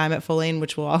long as I'm at Folane,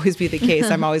 which will always be the case,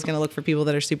 I'm always going to look for people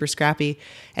that are super scrappy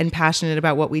and passionate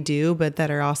about what we do, but that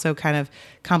are also kind of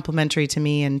complementary to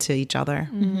me and to each other.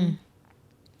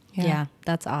 Yeah,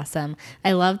 that's awesome.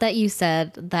 I love that you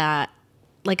said that.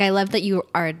 Like, I love that you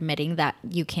are admitting that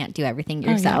you can't do everything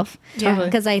yourself. Totally.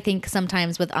 Because I think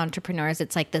sometimes with entrepreneurs,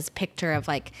 it's like this picture of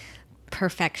like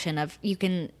perfection of you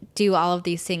can do all of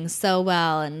these things so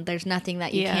well and there's nothing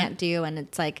that you can't do, and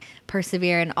it's like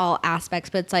persevere in all aspects,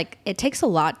 but it's like it takes a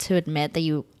lot to admit that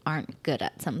you aren't good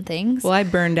at some things. Well, I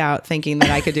burned out thinking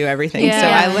that I could do everything. So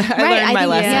I learned my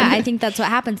lesson. Yeah, I think that's what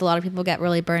happens. A lot of people get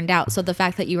really burned out. So the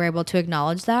fact that you were able to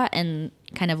acknowledge that and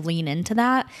kind of lean into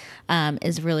that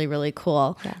is really, really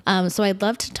cool. Yeah. So I'd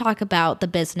love to talk about the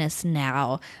business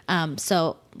now.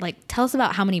 So like, tell us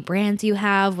about how many brands you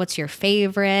have. What's your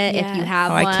favorite, if you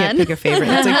have one? I can't pick a favorite.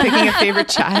 It's like picking a favorite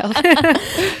child.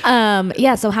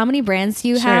 So how many brands do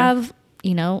you have?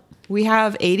 We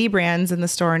have 80 brands in the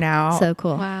store now. So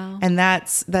cool. Wow. And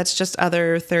that's just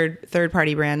other third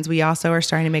party brands. We also are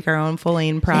starting to make our own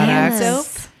Folane products.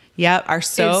 Soap. Yep, our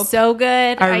soap. It's so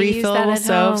good. Our I use that refillable at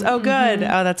soaps. home. Oh, good.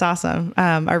 Oh, that's awesome.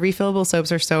 Our refillable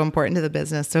soaps are so important to the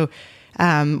business. So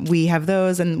we have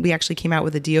those, and we actually came out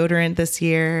with a deodorant this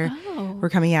year. Oh. We're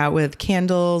coming out with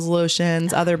candles,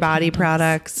 lotions, other body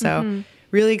products. So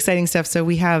really exciting stuff. So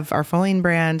we have our Folane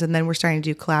brand, and then we're starting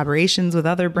to do collaborations with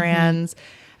other brands.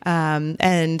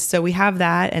 And so we have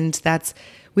that, and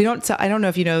we don't sell, I don't know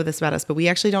if you know this about us, but we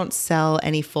actually don't sell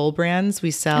any full brands.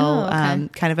 We sell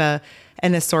kind of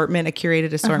an assortment, a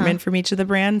curated assortment from each of the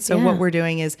brands. So what we're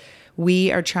doing is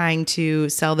we are trying to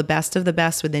sell the best of the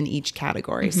best within each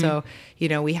category. So,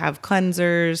 we have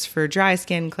cleansers for dry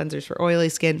skin, cleansers for oily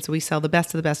skin. So we sell the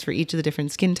best of the best for each of the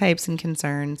different skin types and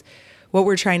concerns. What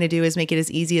we're trying to do is make it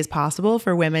as easy as possible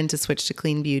for women to switch to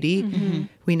clean beauty.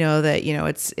 We know that,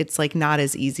 it's like not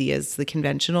as easy as the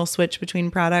conventional switch between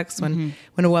products. When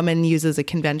a woman uses a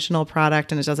conventional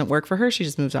product and it doesn't work for her, she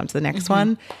just moves on to the next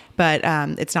one. But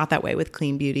it's not that way with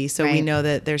clean beauty. So we know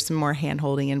that there's some more hand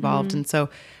holding involved. And so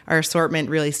our assortment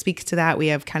really speaks to that. We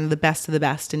have kind of the best of the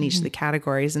best in each of the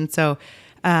categories. And so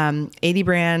 80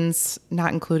 brands,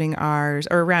 not including ours,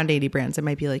 or around 80 brands. It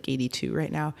might be like 82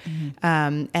 right now.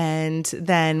 And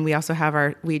then we also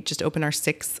have we just opened our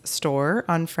 6th store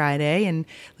on Friday. And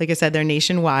like I said, they're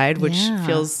nationwide, which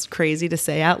feels crazy to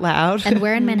say out loud. And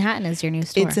where in Manhattan is your new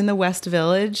store? It's in the West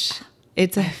Village.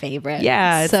 It's a favorite.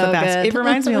 Yeah, it's so the best. Good. It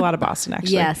reminds me a lot of Boston,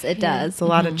 actually. Yes, it does. It's a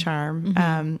lot of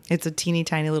charm. It's a teeny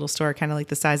tiny little store, kind of like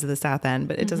the size of the South End,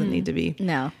 but it doesn't need to be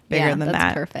bigger than that's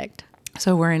that. Perfect.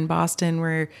 So we're in Boston.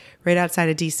 We're right outside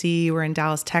of DC. We're in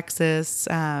Dallas, Texas,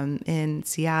 in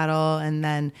Seattle, and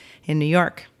then in New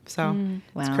York. So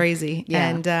it's crazy. Yeah.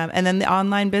 And then the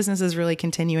online business is really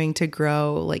continuing to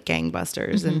grow like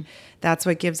gangbusters. And that's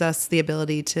what gives us the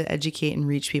ability to educate and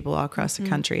reach people all across the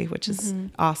country, which is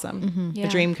awesome. A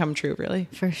dream come true, really.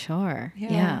 For sure.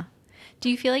 Yeah. Do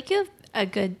you feel like you have a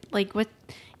good, like, what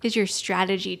is your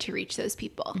strategy to reach those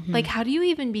people? Like, how do you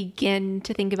even begin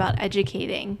to think about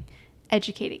educating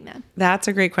them? That's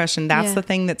a great question. That's the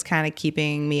thing that's kind of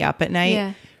keeping me up at night.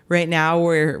 Yeah. Right now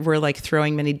we're like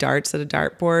throwing many darts at a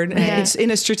dartboard. It's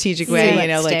in a strategic way,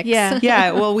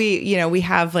 well, we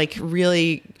have like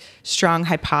really strong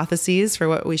hypotheses for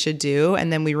what we should do,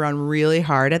 and then we run really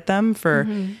hard at them for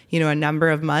a number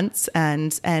of months,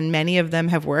 and many of them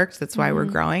have worked. That's why we're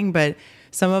growing, but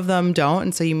some of them don't,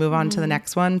 and so you move on to the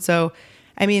next one. So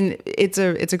I mean, it's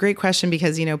a great question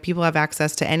because, people have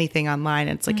access to anything online.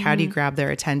 It's like, how do you grab their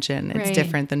attention? It's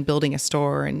different than building a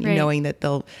store and knowing that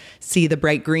they'll see the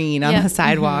bright green on the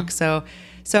sidewalk. So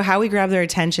how we grab their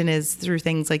attention is through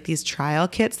things like these trial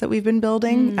kits that we've been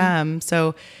building.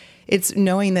 So it's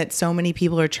knowing that so many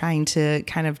people are trying to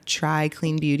kind of try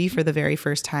clean beauty for the very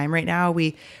first time right now.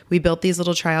 We built these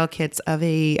little trial kits of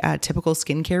a typical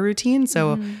skincare routine.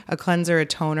 So a cleanser, a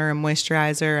toner, a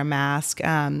moisturizer, a mask,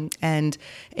 and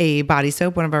a body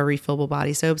soap, one of our refillable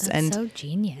body soaps. That's so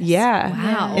genius. Yeah.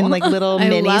 Wow. In like little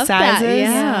mini sizes. That.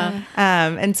 Yeah.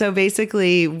 And so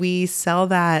basically we sell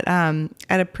that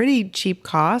at a pretty cheap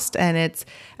cost, and it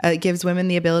gives women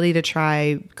the ability to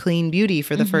try clean beauty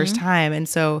for the first time. And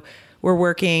so we're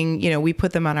working, we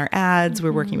put them on our ads.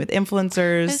 We're working with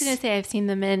influencers. I was going to say, I've seen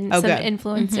them in some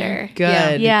influencer.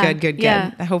 Good.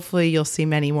 Yeah. Hopefully you'll see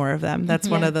many more of them. That's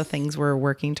one of the things we're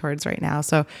working towards right now.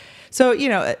 So,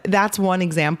 that's one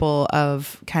example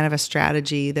of kind of a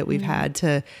strategy that we've had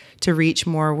to reach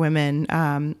more women.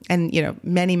 And,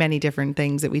 many, many different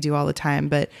things that we do all the time,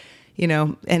 but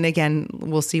and again,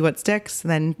 we'll see what sticks.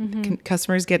 Then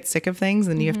customers get sick of things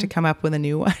and you have to come up with a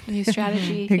new one. New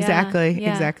strategy.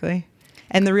 Exactly.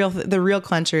 And the real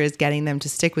clincher is getting them to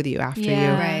stick with you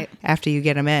after you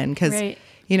get them in. Cause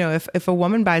if a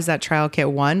woman buys that trial kit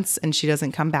once and she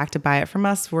doesn't come back to buy it from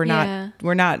us, we're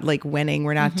not like winning.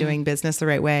 We're not doing business the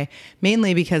right way,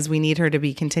 mainly because we need her to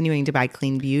be continuing to buy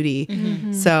clean beauty.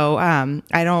 So,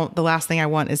 the last thing I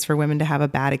want is for women to have a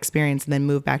bad experience and then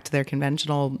move back to their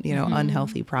conventional,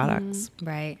 unhealthy products.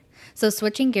 Right. So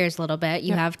switching gears a little bit,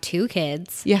 you have 2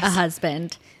 kids, yes. a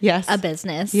husband, yes. a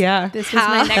business. Yeah. This was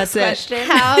my next question.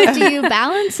 How do you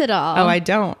balance it all? Oh, I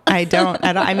don't.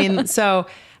 I mean, so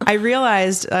I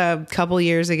realized a couple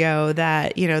years ago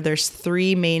that, there's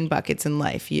 3 main buckets in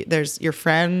life. There's your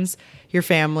friends, your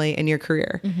family, and your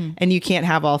career. And you can't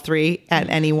have all 3 at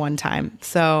any one time.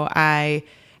 So I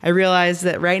realized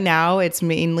that right now it's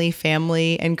mainly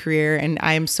family and career. And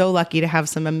I am so lucky to have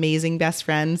some amazing best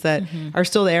friends that are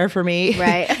still there for me.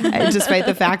 Right. Despite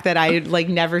the fact that I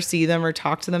never see them or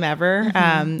talk to them ever.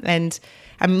 And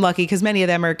I'm lucky because many of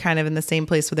them are kind of in the same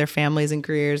place with their families and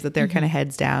careers that they're kind of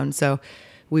heads down. So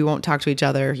we won't talk to each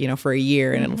other, for a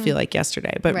year and it'll feel like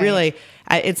yesterday. But really,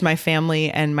 it's my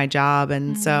family and my job.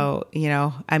 And so,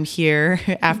 I'm here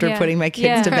after putting my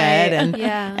kids to bed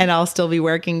and I'll still be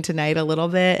working tonight a little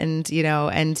bit. And,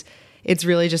 and it's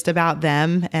really just about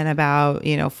them and about,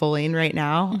 Folene right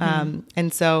now.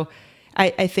 And so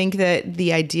I think that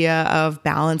the idea of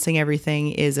balancing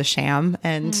everything is a sham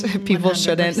and people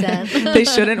 100%. They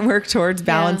shouldn't work towards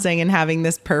balancing and having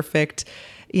this perfect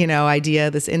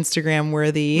idea, this Instagram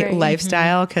worthy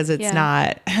lifestyle, because it's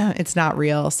not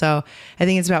real. So I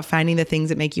think it's about finding the things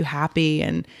that make you happy,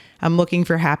 and I'm looking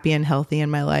for happy and healthy in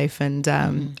my life. And,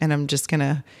 and I'm just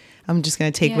gonna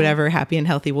take whatever happy and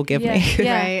healthy will give me.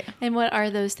 Right. And what are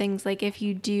those things? Like if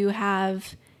you do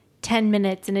have 10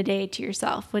 minutes in a day to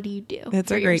yourself, what do you do?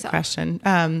 That's a great question.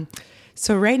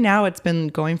 So right now it's been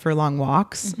going for long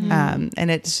walks, and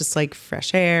it's just like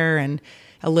fresh air and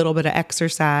a little bit of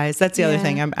exercise. That's the other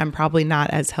thing. I'm probably not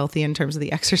as healthy in terms of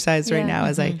the exercise right now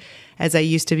as I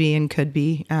used to be and could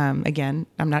be. Again,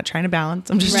 I'm not trying to balance.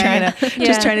 I'm just trying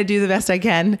to do the best I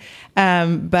can.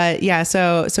 But yeah,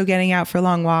 so getting out for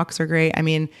long walks are great. I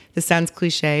mean, this sounds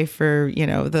cliche for,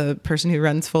 the person who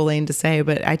runs Folene to say,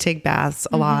 but I take baths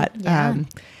a lot. Yeah.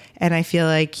 And I feel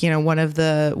like, one of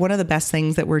the best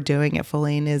things that we're doing at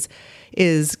Folene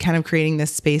is kind of creating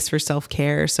this space for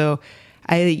self-care. So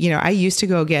I used to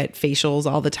go get facials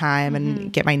all the time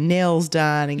and get my nails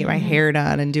done and get my hair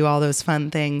done and do all those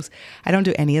fun things. I don't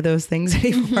do any of those things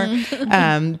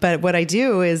anymore. But what I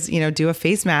do is, do a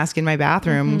face mask in my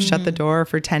bathroom, shut the door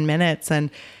for 10 minutes, and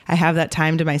I have that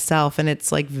time to myself, and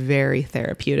it's like very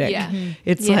therapeutic. Yeah.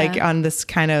 It's like on this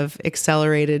kind of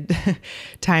accelerated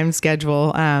time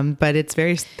schedule, but it's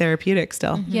very therapeutic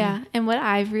still. Yeah. And what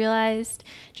I've realized,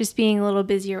 just being a little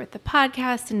busier with the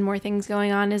podcast and more things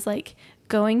going on, is like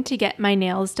going to get my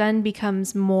nails done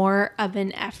becomes more of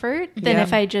an effort than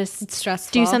if I just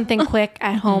do something quick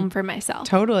at home for myself.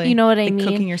 Totally. You know what I mean?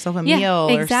 Cooking yourself a meal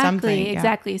or something.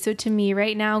 Exactly. So to me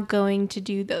right now, going to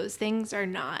do those things are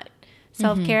not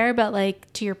self-care, but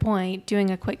like to your point, doing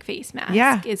a quick face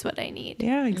mask is what I need.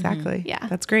 Yeah, exactly. Yeah.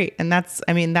 That's great. And that's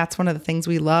one of the things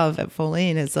we love at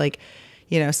Folene is like,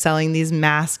 selling these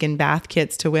mask and bath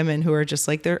kits to women who are just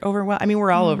like, they're overwhelmed. I mean,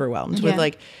 we're all overwhelmed with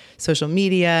like social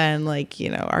media and like,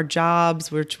 our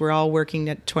jobs, which we're all working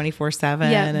at 24/7.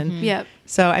 And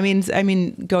so, I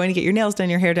mean, going to get your nails done,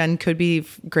 your hair done could be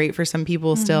great for some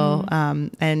people still.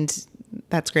 And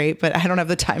that's great, but I don't have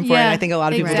the time for it. And I think a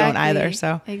lot of people don't either.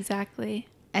 So exactly.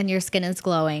 And your skin is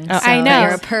glowing. So I know.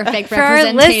 You're a perfect for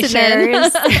representation. Our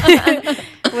listeners,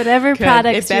 whatever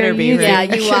products you're using. Yeah,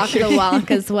 you walk the walk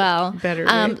as well. Better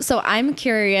be. So I'm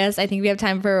curious. I think we have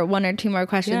time for 1 or 2 more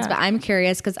questions, but I'm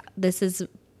curious because this has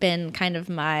been kind of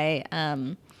my,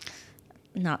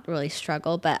 not really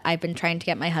struggle, but I've been trying to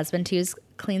get my husband to use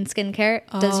clean skincare.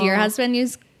 Does your husband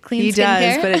use clean skincare? He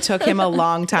does, but it took him a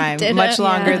long time, much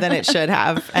longer than it should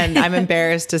have. And I'm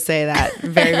embarrassed to say that.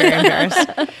 Very, very embarrassed.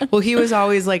 Well, he was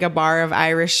always like a bar of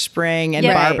Irish Spring and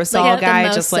Barbasol like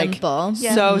guy, just like simple.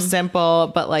 So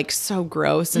simple, but like so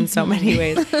gross in so many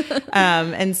ways.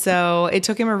 And so it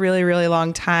took him a really, really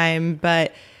long time,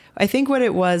 but I think what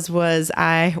it was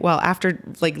after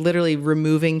like literally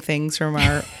removing things from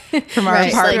our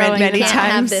apartment like, many can't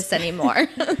times. have this anymore.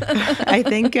 I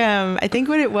think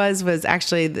what it was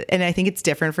actually, and I think it's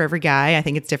different for every guy. I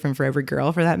think it's different for every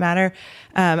girl for that matter.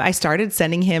 I started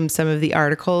sending him some of the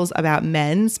articles about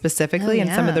men specifically and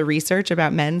some of the research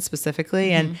about men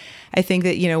specifically. And I think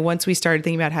that, once we started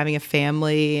thinking about having a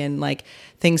family and like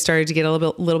things started to get a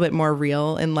little bit more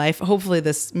real in life, hopefully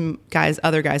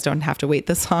other guys don't have to wait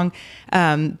this long.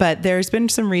 But there's been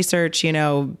some research,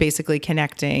 basically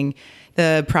connecting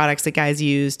the products that guys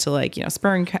use to like,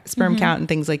 sperm count and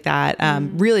things like that.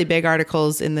 Really big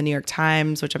articles in the New York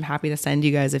Times, which I'm happy to send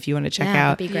you guys if you want to check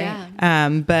out. That'd be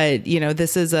great. But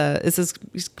this is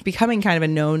becoming kind of a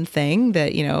known thing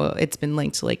that, it's been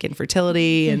linked to like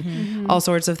infertility and all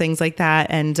sorts of things like that.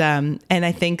 And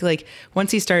I think like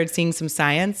once he started seeing some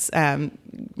science,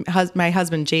 my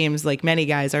husband, James, like many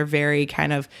guys are very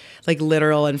kind of like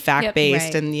literal and fact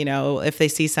based. Right. And, if they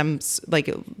see some like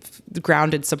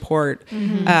grounded support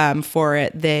for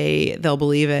it, they'll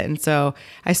believe it. And so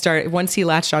once he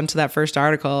latched onto that first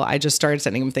article, I just started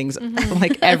sending him things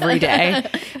like every day.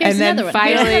 And then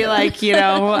finally, like,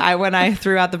 when I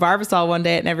threw out the Barbasol one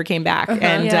day, it never came back.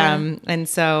 And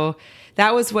so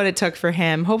that was what it took for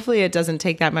him. Hopefully it doesn't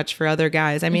take that much for other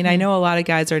guys. I mean, I know a lot of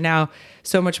guys are now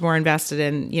so much more invested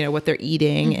in, what they're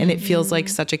eating, and it feels like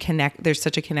there's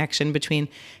such a connection between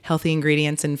healthy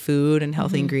ingredients in food and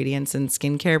healthy ingredients in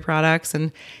skincare products.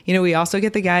 And, we also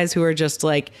get the guys who are just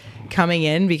like coming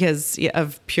in because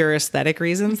of pure aesthetic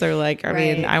reasons. They're like, I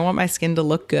mean, I want my skin to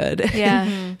look good.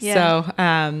 Yeah.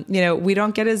 So, we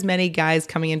don't get as many guys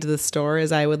coming into the store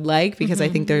as I would like because I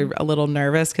think they're a little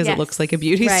nervous because it looks like a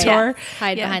beauty store.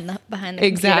 Hide behind the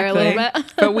computer a little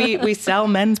bit. But we sell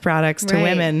men's products to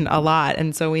women a lot.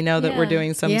 And so we know that we're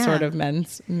doing some sort of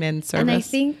men's service. And I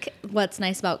think what's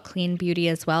nice about clean beauty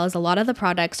as well is a lot of the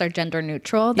products are gender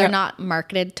neutral. They're not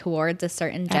marketed towards a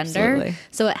certain gender. Absolutely.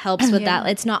 So it helps with that.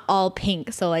 It's not all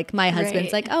pink. So like my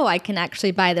husband's like, oh, I can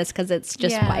actually buy this because it's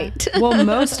just white. Well,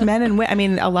 most men and women, I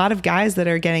mean, a lot of guys that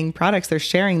are getting products, they're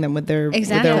sharing them with their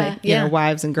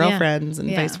wives and girlfriends and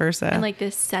vice versa. And like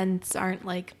the scents aren't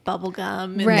like bubble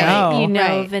gum. And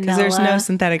vanilla. Because there's no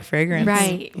synthetic fragrance.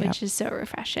 Right. Which is so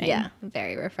refreshing. Yeah.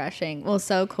 Very refreshing. Well,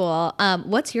 so cool.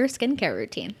 What's your skincare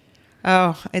routine?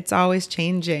 Oh, it's always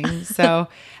changing. So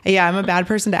I'm a bad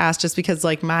person to ask just because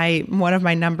like one of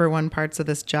my number one parts of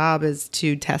this job is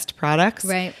to test products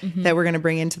that we're going to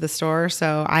bring into the store.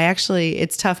 So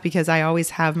it's tough because I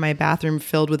always have my bathroom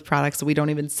filled with products that we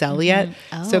don't even sell yet.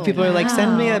 So people are like,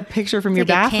 send me a picture from your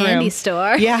bathroom. A candy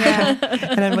store. Yeah.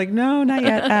 And I'm like, no, not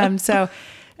yet. So,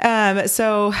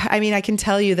 I mean, I can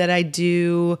tell you that I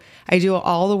do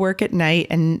all the work at night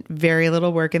and very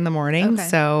little work in the morning. Okay.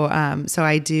 So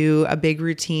I do a big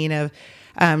routine of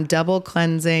double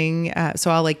cleansing. So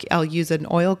I'll use an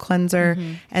oil cleanser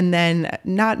and then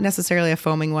not necessarily a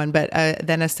foaming one, but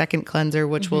then a second cleanser,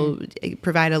 which will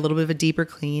provide a little bit of a deeper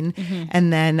clean.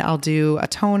 And then I'll do a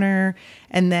toner,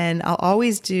 and then I'll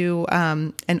always do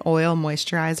an oil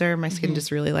moisturizer. My skin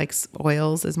just really likes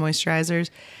oils as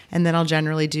moisturizers. And then I'll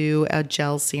generally do a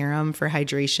gel serum for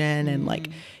hydration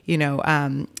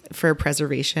and for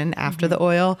preservation after the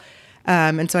oil.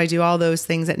 And so I do all those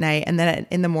things at night. And then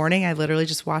in the morning, I literally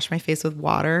just wash my face with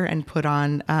water and put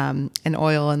on an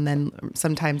oil and then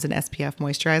sometimes an SPF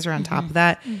moisturizer on top of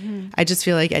that. I just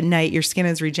feel like at night, your skin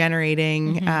is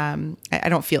regenerating. I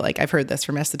don't feel like I've heard this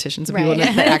from estheticians and people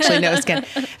that actually know skin.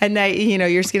 At night,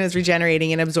 your skin is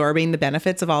regenerating and absorbing the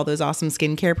benefits of all those awesome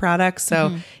skincare products.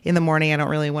 So in the morning, I don't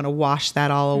really want to wash that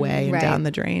all away and down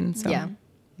the drain. So. Yeah.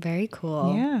 Very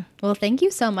cool. Yeah. Well, thank you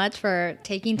so much for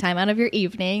taking time out of your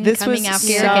evening. This coming was after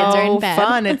so your kids are in bed.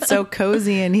 Fun. It's so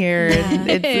cozy in here.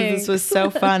 This was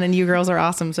so fun, and you girls are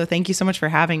awesome. So thank you so much for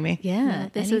having me. Yeah,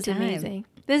 this was amazing.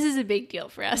 This is a big deal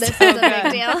for us. This is a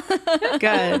big deal.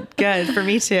 Good. For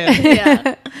me too.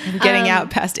 Yeah. I'm getting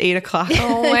out past 8 o'clock.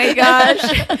 Oh my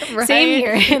gosh. Right? Same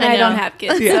here. And I don't have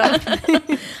kids.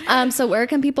 Yeah. So where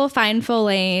can people find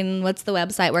Folane? What's the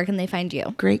website? Where can they find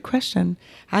you? Great question.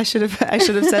 I should have said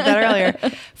that earlier.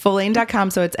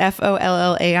 Folane.com. So it's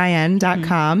FOLLAIN.com.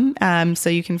 So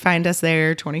you can find us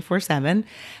there 24/7.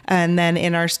 And then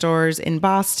in our stores in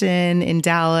Boston, in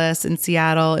Dallas, in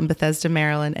Seattle, in Bethesda,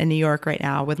 Maryland, and New York right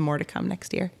now, with more to come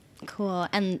next year. Cool.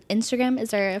 And Instagram,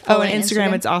 is there a Folane? Oh, and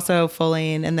Instagram, it's also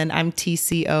Folane. And then I'm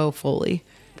TCO Foley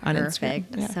on Instagram.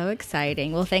 Perfect. Yeah. So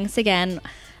exciting. Well, thanks again.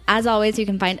 As always, you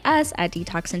can find us at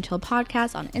Detox and Chill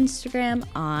Podcast on Instagram,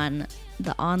 on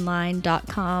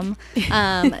theonline.com.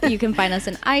 You can find us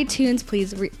in iTunes.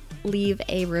 Please leave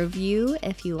a review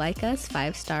if you like us.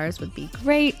 5 stars would be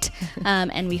great.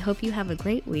 And we hope you have a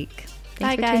great week.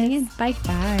 Thanks Bye, for tuning guys. in.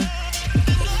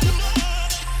 Bye.